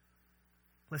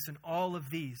 Listen, all of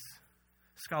these,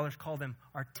 scholars call them,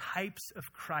 are types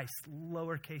of Christ,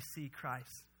 lowercase c,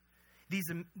 Christ.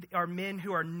 These are men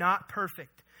who are not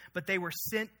perfect, but they were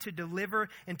sent to deliver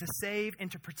and to save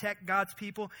and to protect God's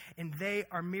people, and they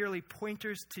are merely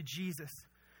pointers to Jesus.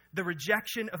 The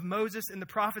rejection of Moses and the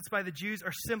prophets by the Jews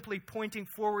are simply pointing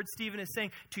forward. Stephen is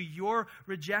saying, to your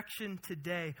rejection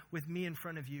today with me in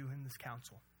front of you in this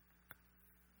council.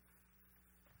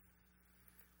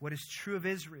 What is true of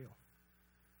Israel,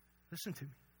 listen to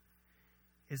me,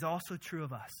 is also true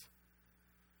of us.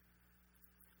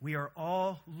 We are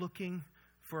all looking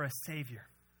for a Savior.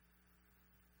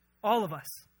 All of us.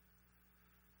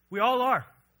 We all are.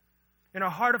 In our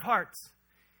heart of hearts.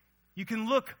 You can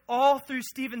look all through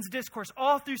Stephen's discourse,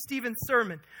 all through Stephen's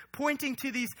sermon, pointing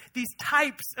to these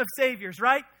types of Saviors,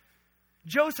 right?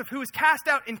 Joseph, who was cast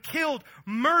out and killed,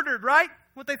 murdered, right?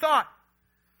 What they thought.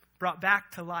 Brought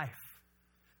back to life,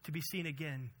 to be seen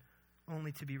again,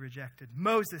 only to be rejected.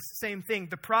 Moses, same thing.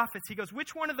 The prophets, he goes,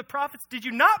 which one of the prophets did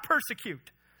you not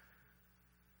persecute?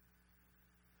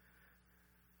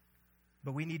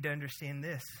 But we need to understand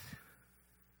this,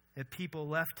 that people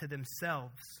left to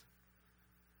themselves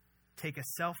take a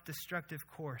self-destructive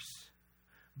course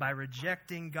by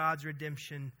rejecting God's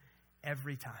redemption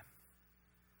every time.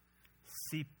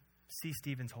 See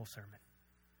Stephen's whole sermon.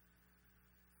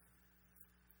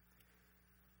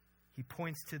 He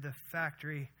points to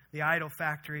the idol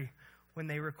factory, when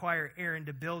they require Aaron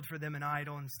to build for them an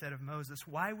idol instead of Moses.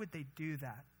 Why would they do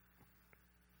that?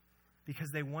 Because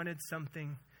they wanted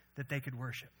something that they could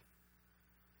worship.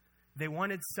 They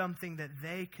wanted something that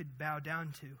they could bow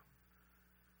down to.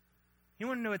 You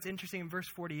want to know what's interesting? In verse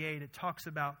 48, it talks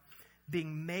about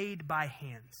being made by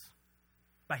hands,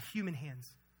 by human hands.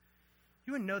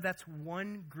 You want to know that's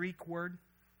one Greek word?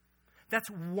 That's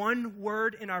one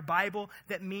word in our Bible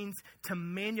that means to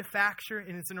manufacture,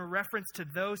 and it's in a reference to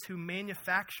those who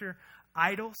manufacture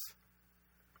idols.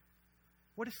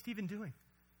 What is Stephen doing?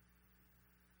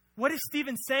 What is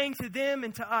Stephen saying to them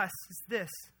and to us is this,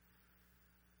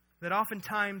 that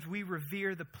oftentimes we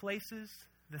revere the places,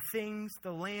 the things,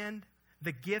 the land,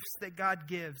 the gifts that God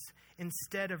gives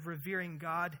instead of revering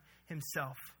God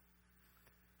Himself.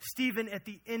 Stephen at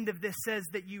the end of this says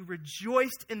that you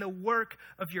rejoiced in the work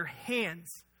of your hands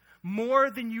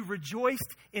more than you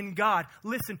rejoiced in God.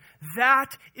 Listen,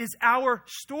 that is our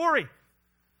story.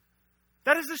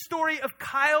 That is the story of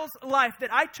Kyle's life,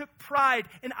 that I took pride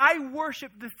and I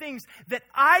worshiped the things that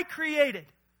I created,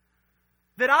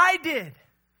 that I did,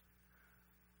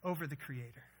 over the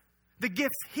Creator. The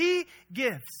gifts He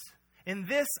gives. And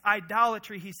this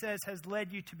idolatry, he says, has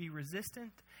led you to be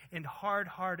resistant and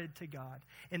hard-hearted to God.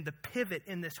 And the pivot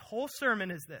in this whole sermon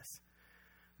is this.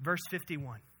 Verse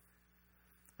 51.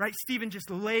 Right? Stephen just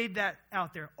laid that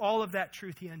out there. All of that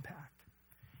truth he unpacked.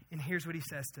 And here's what he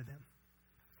says to them.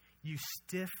 You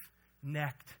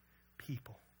stiff-necked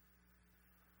people.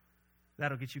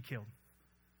 That'll get you killed.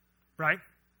 Right?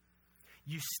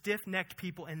 You stiff-necked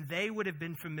people. And they would have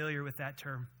been familiar with that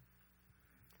term.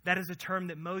 That is a term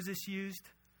that Moses used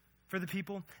for the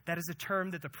people. That is a term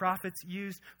that the prophets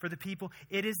used for the people.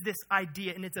 It is this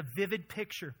idea, and it's a vivid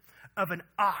picture of an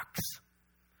ox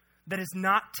that is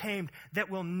not tamed, that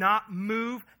will not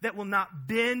move, that will not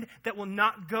bend, that will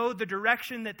not go the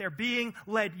direction that they're being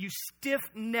led. You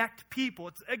stiff-necked people.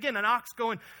 It's, again, an ox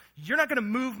going, you're not going to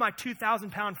move my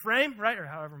 2,000-pound frame, right? Or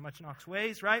however much an ox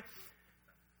weighs, right?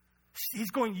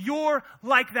 He's going, you're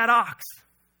like that ox.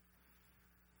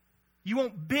 You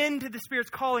won't bend to the Spirit's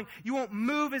calling. You won't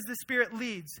move as the Spirit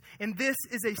leads. And this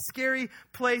is a scary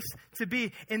place to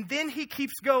be. And then he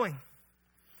keeps going.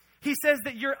 He says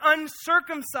that you're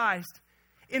uncircumcised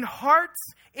in hearts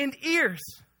and ears.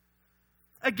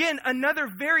 Again, another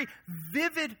very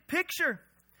vivid picture.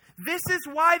 This is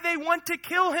why they want to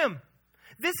kill him.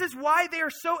 This is why they are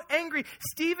so angry.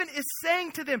 Stephen is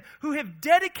saying to them who have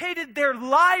dedicated their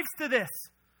lives to this.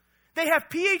 They have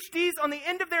PhDs on the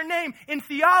end of their name in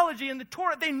theology and the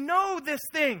Torah. They know this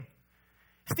thing.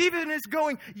 Stephen is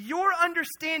going, your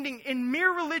understanding in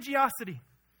mere religiosity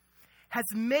has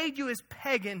made you as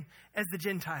pagan as the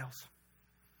Gentiles.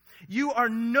 You are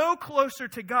no closer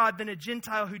to God than a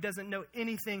Gentile who doesn't know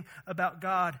anything about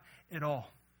God at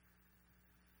all.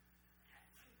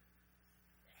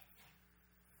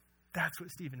 That's what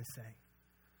Stephen is saying.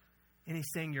 And he's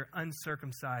saying you're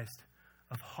uncircumcised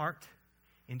of heart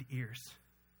and ears.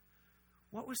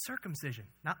 What was circumcision?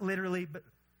 Not literally, but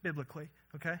biblically,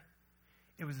 okay?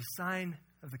 It was a sign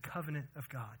of the covenant of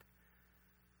God.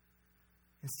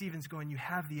 And Stephen's going, you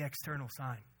have the external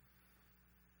sign.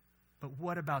 But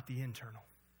what about the internal?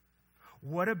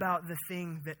 What about the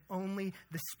thing that only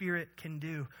the Spirit can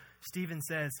do? Stephen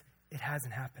says, it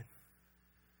hasn't happened.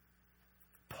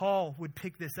 Paul would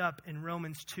pick this up in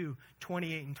Romans 2,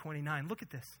 28 and 29. Look at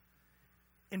this.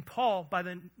 And Paul, by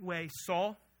the way,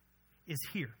 Saul is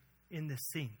here in this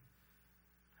scene.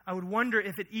 I would wonder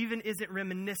if it even isn't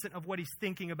reminiscent of what he's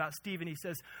thinking about Stephen. He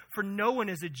says, for no one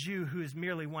is a Jew who is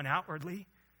merely one outwardly,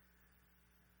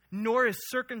 nor is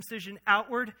circumcision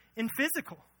outward and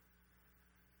physical.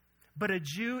 But a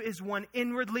Jew is one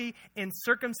inwardly, and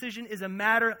circumcision is a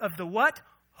matter of the what?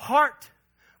 Heart.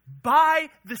 By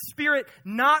the Spirit,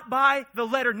 not by the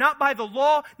letter, not by the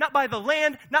law, not by the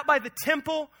land, not by the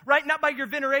temple, right? Not by your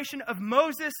veneration of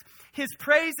Moses. His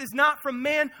praise is not from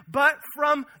man, but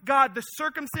from God. The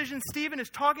circumcision Stephen is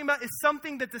talking about is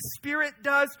something that the Spirit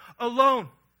does alone.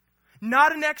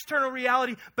 Not an external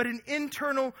reality, but an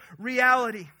internal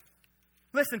reality.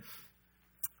 Listen,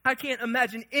 I can't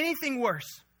imagine anything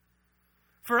worse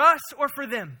for us or for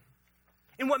them.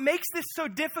 And what makes this so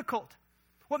difficult,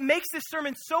 what makes this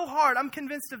sermon so hard, I'm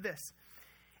convinced of this,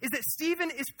 is that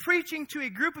Stephen is preaching to a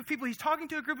group of people. He's talking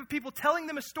to a group of people, telling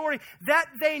them a story that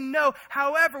they know.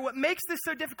 However, what makes this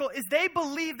so difficult is they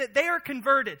believe that they are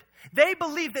converted. They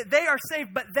believe that they are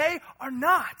saved, but they are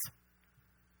not.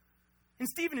 And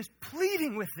Stephen is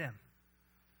pleading with them.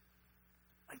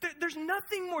 There's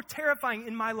nothing more terrifying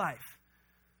in my life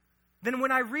than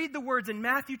when I read the words in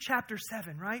Matthew chapter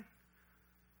 7, right?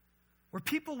 Where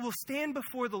people will stand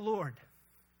before the Lord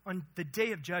on the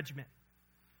day of judgment.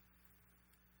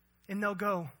 And they'll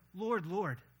go, Lord,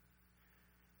 Lord,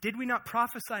 did we not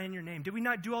prophesy in your name? Did we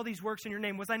not do all these works in your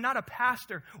name? Was I not a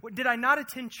pastor? Did I not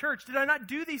attend church? Did I not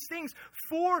do these things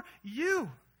for you?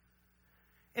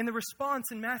 And the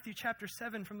response in Matthew chapter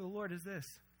 7 from the Lord is this: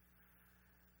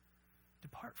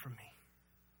 depart from me.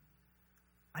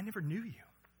 I never knew you.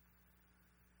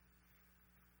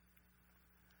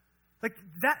 Like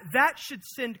that should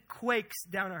send quakes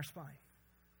down our spine.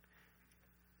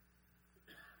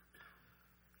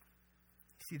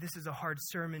 See, this is a hard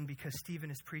sermon because Stephen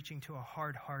is preaching to a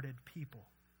hard-hearted people.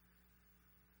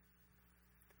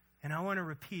 And I want to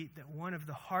repeat that one of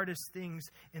the hardest things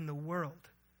in the world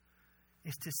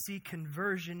is to see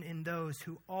conversion in those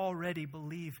who already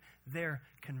believe they're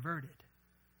converted.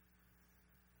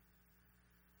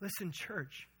 Listen,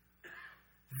 church,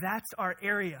 that's our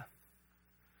area.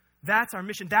 That's our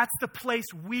mission. That's the place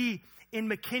we in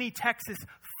McKinney, Texas,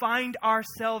 find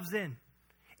ourselves in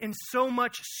so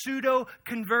much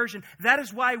pseudo-conversion. That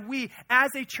is why we, as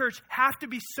a church, have to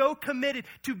be so committed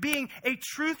to being a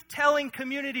truth-telling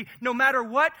community, no matter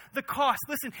what the cost.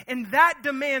 Listen, and that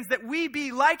demands that we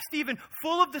be, like Stephen,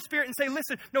 full of the Spirit and say,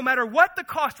 listen, no matter what the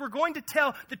cost, we're going to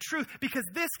tell the truth, because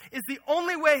this is the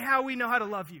only way how we know how to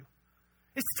love you,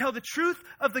 is to tell the truth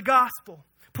of the gospel.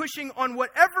 Pushing on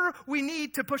whatever we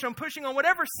need to push on, pushing on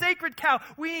whatever sacred cow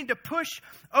we need to push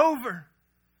over.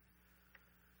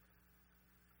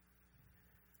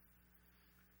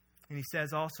 And he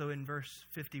says also in verse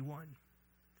 51,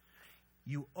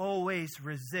 you always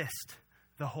resist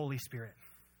the Holy Spirit.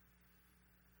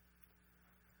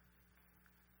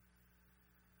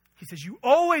 He says, you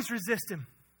always resist him.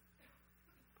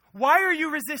 Why are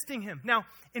you resisting him? Now,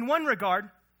 in one regard,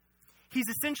 he's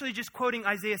essentially just quoting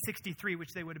Isaiah 63, which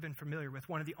they would have been familiar with,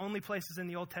 one of the only places in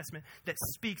the Old Testament that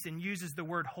speaks and uses the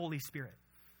word Holy Spirit.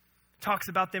 Talks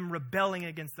about them rebelling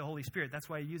against the Holy Spirit. That's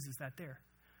why he uses that there.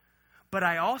 But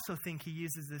I also think he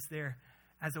uses this there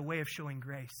as a way of showing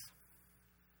grace.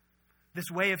 This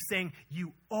way of saying,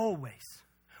 you always.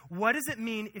 What does it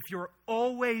mean if you're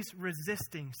always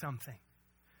resisting something?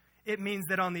 It means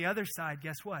that on the other side,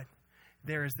 guess what?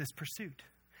 There is this pursuit.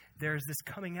 There is this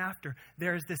coming after.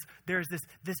 There is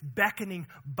this beckoning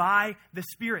by the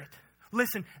Spirit.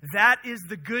 Listen, that is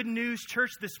the good news,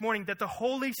 church, this morning, that the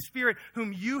Holy Spirit,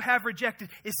 whom you have rejected,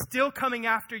 is still coming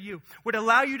after you. Would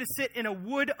allow you to sit in a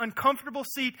wood, uncomfortable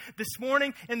seat this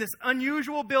morning in this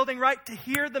unusual building, right? To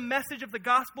hear the message of the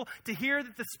gospel, to hear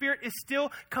that the Spirit is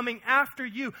still coming after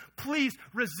you. Please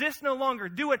resist no longer.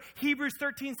 Do what Hebrews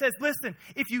 13 says. Listen,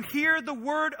 if you hear the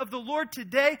word of the Lord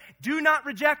today, do not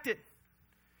reject it.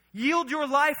 Yield your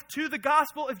life to the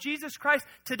gospel of Jesus Christ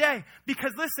today.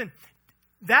 Because listen,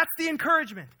 that's the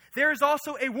encouragement. There is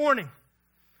also a warning.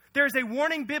 There is a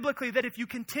warning biblically that if you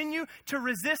continue to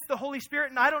resist the Holy Spirit,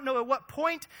 and I don't know at what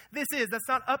point this is, that's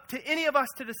not up to any of us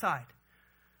to decide,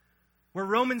 where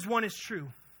Romans 1 is true,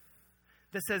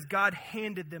 that says God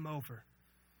handed them over.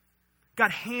 God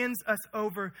hands us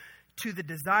over to the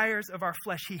desires of our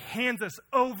flesh. He hands us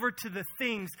over to the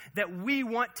things that we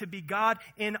want to be God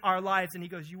in our lives. And he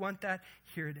goes, you want that?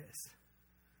 Here it is.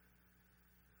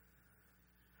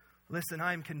 Listen,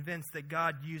 I am convinced that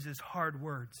God uses hard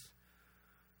words,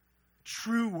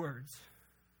 true words,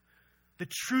 the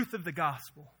truth of the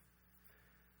gospel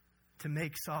to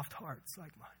make soft hearts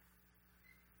like mine.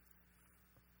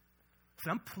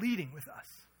 So I'm pleading with us.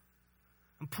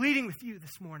 I'm pleading with you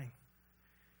this morning.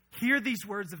 Hear these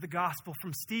words of the gospel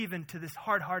from Stephen to this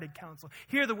hard-hearted council.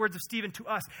 Hear the words of Stephen to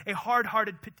us, a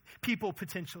hard-hearted people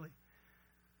potentially.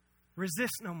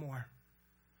 Resist no more.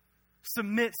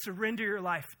 Submit, surrender your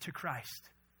life to Christ.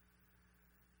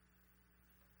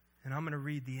 And I'm going to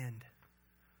read the end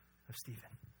of Stephen.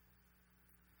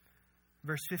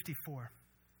 Verse 54.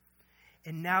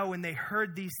 And now when they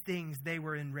heard these things, they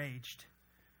were enraged,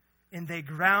 and they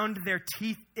ground their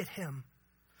teeth at him,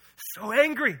 so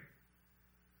angry.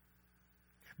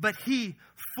 But he,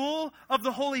 full of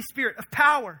the Holy Spirit, of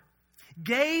power,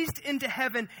 gazed into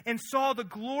heaven and saw the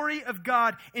glory of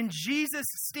God and Jesus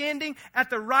standing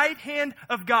at the right hand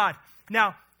of God.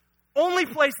 Now, only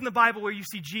place in the Bible where you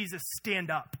see Jesus stand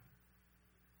up.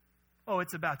 Oh,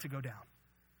 it's about to go down.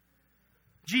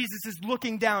 Jesus is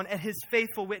looking down at his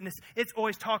faithful witness. It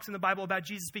always talks in the Bible about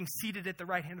Jesus being seated at the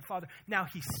right hand of the Father. Now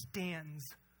he stands.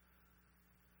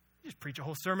 You just preach a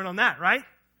whole sermon on that, right?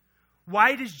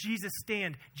 Why does Jesus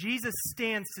stand? Jesus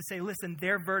stands to say, listen,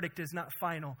 their verdict is not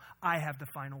final. I have the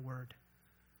final word.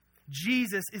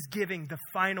 Jesus is giving the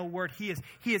final word. He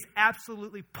is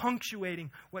absolutely punctuating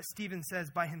what Stephen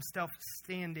says by himself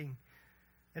standing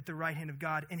at the right hand of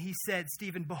God. And he said,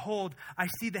 Stephen, behold, I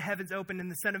see the heavens open and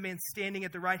the Son of Man standing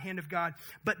at the right hand of God.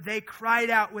 But they cried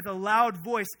out with a loud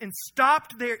voice and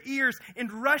stopped their ears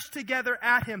and rushed together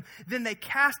at him. Then they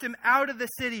cast him out of the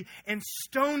city and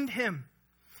stoned him.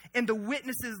 And the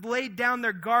witnesses laid down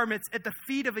their garments at the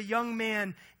feet of a young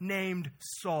man named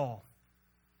Saul.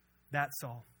 That's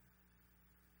Saul.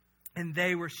 And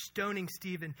they were stoning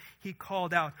Stephen. He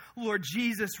called out, Lord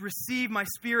Jesus, receive my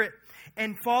spirit.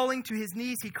 And falling to his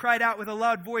knees, he cried out with a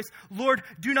loud voice, Lord,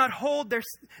 do not hold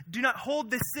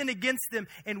this sin against them.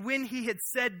 And when he had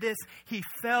said this, he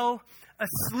fell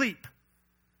asleep.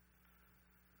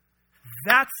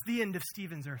 That's the end of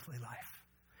Stephen's earthly life.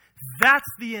 That's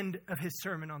the end of his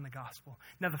sermon on the gospel.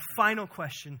 Now, the final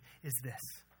question is this.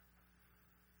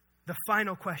 The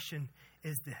final question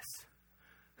is this.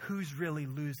 Who's really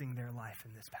losing their life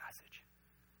in this passage?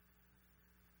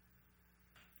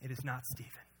 It is not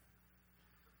Stephen.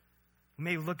 We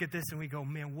may look at this and we go,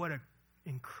 man, what an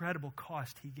incredible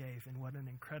cost he gave, and what an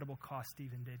incredible cost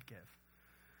Stephen did give.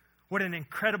 What an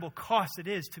incredible cost it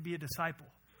is to be a disciple.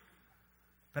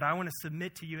 But I want to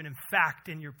submit to you, and in fact,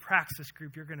 in your praxis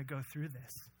group, you're going to go through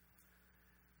this,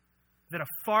 that a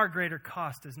far greater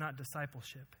cost is not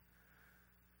discipleship,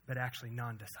 but actually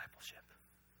non-discipleship.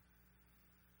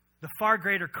 The far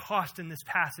greater cost in this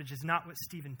passage is not what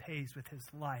Stephen pays with his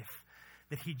life,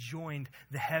 that he joined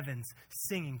the heavens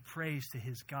singing praise to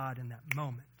his God in that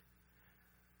moment,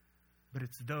 but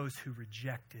it's those who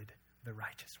rejected the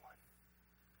righteous one.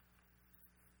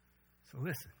 So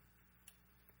listen.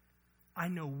 I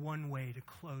know one way to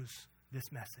close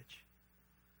this message.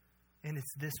 And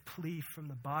it's this plea from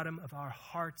the bottom of our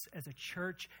hearts as a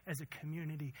church, as a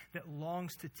community that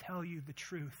longs to tell you the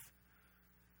truth.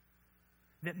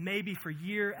 That maybe for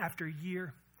year after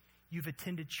year, you've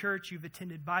attended church, you've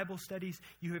attended Bible studies,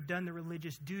 you have done the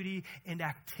religious duty and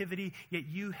activity, yet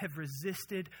you have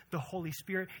resisted the Holy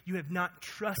Spirit. You have not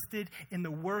trusted in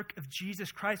the work of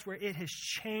Jesus Christ where it has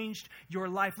changed your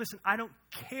life. Listen, I don't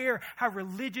care how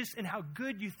religious and how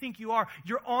good you think you are.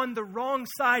 You're on the wrong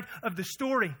side of the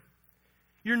story.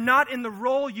 You're not in the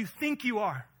role you think you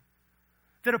are.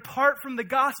 That apart from the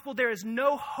gospel, there is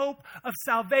no hope of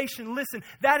salvation. Listen,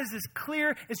 that is as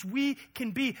clear as we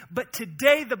can be. But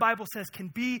today, the Bible says, can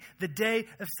be the day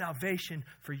of salvation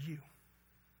for you.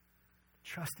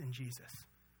 Trust in Jesus.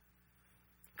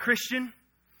 Christian,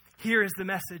 here is the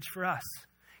message for us.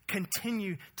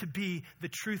 Continue to be the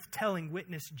truth-telling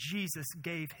witness Jesus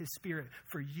gave his Spirit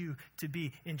for you to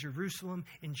be in Jerusalem,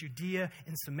 in Judea,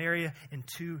 in Samaria, and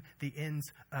to the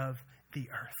ends of the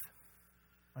earth.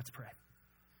 Let's pray.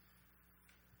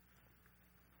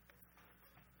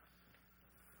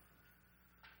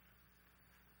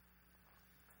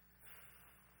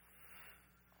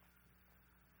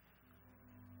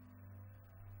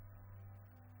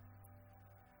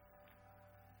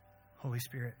 Holy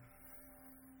Spirit,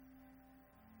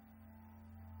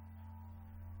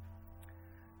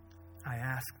 I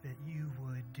ask that you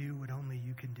would do what only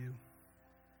you can do.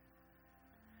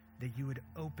 That you would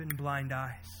open blind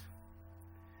eyes.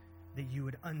 That you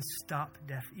would unstop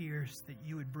deaf ears. That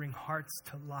you would bring hearts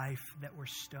to life that were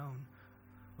stone,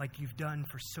 like you've done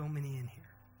for so many in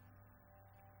here.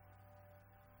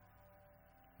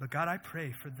 But God, I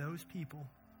pray for those people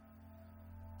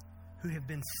who have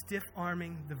been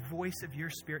stiff-arming the voice of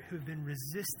your Spirit, who have been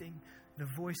resisting the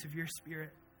voice of your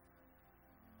Spirit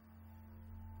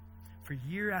for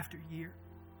year after year,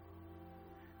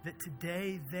 that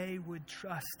today they would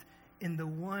trust in the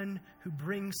one who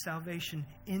brings salvation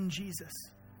in Jesus,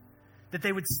 that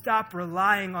they would stop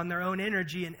relying on their own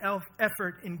energy and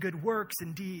effort in good works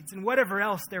and deeds and whatever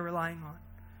else they're relying on,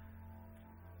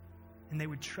 and they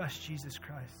would trust Jesus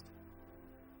Christ.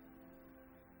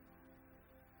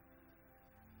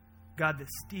 God, that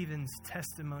Stephen's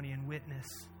testimony and witness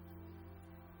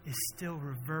is still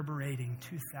reverberating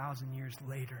 2,000 years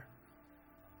later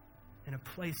in a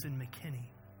place in McKinney.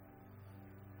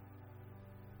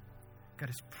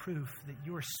 God, is proof that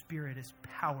your Spirit is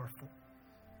powerful,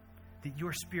 that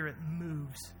your Spirit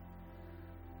moves,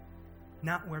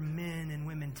 not where men and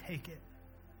women take it,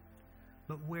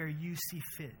 but where you see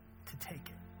fit to take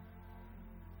it.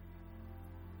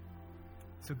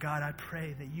 So God, I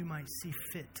pray that you might see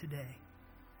fit today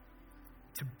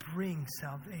to bring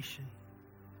salvation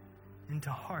into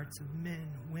hearts of men,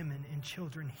 women, and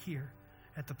children here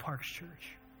at the Parks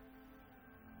Church.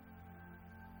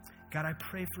 God, I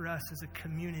pray for us as a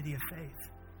community of faith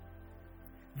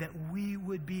that we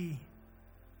would be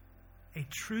a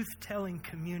truth-telling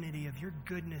community of your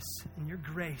goodness and your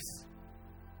grace,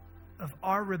 of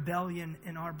our rebellion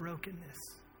and our brokenness.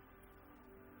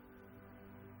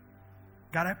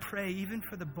 God, I pray even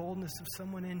for the boldness of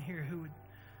someone in here who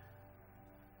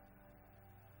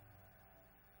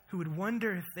would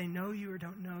wonder if they know you or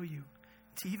don't know you,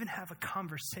 to even have a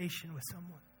conversation with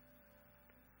someone.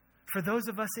 For those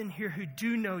of us in here who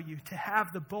do know you, to have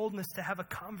the boldness to have a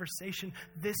conversation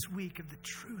this week of the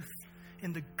truth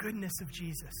and the goodness of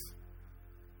Jesus,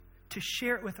 to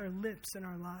share it with our lips and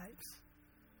our lives.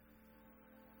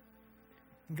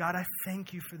 And God, I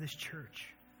thank you for this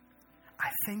church. I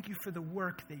thank you for the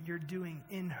work that you're doing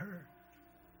in her.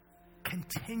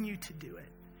 Continue to do it.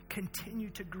 Continue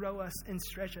to grow us and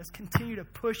stretch us. Continue to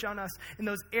push on us in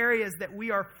those areas that we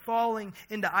are falling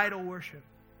into idol worship.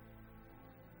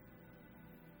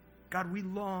 God, we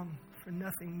long for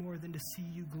nothing more than to see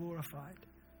you glorified.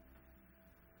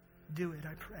 Do it,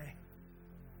 I pray.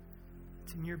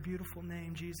 It's in your beautiful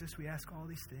name, Jesus, we ask all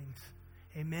these things.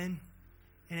 Amen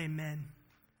and amen.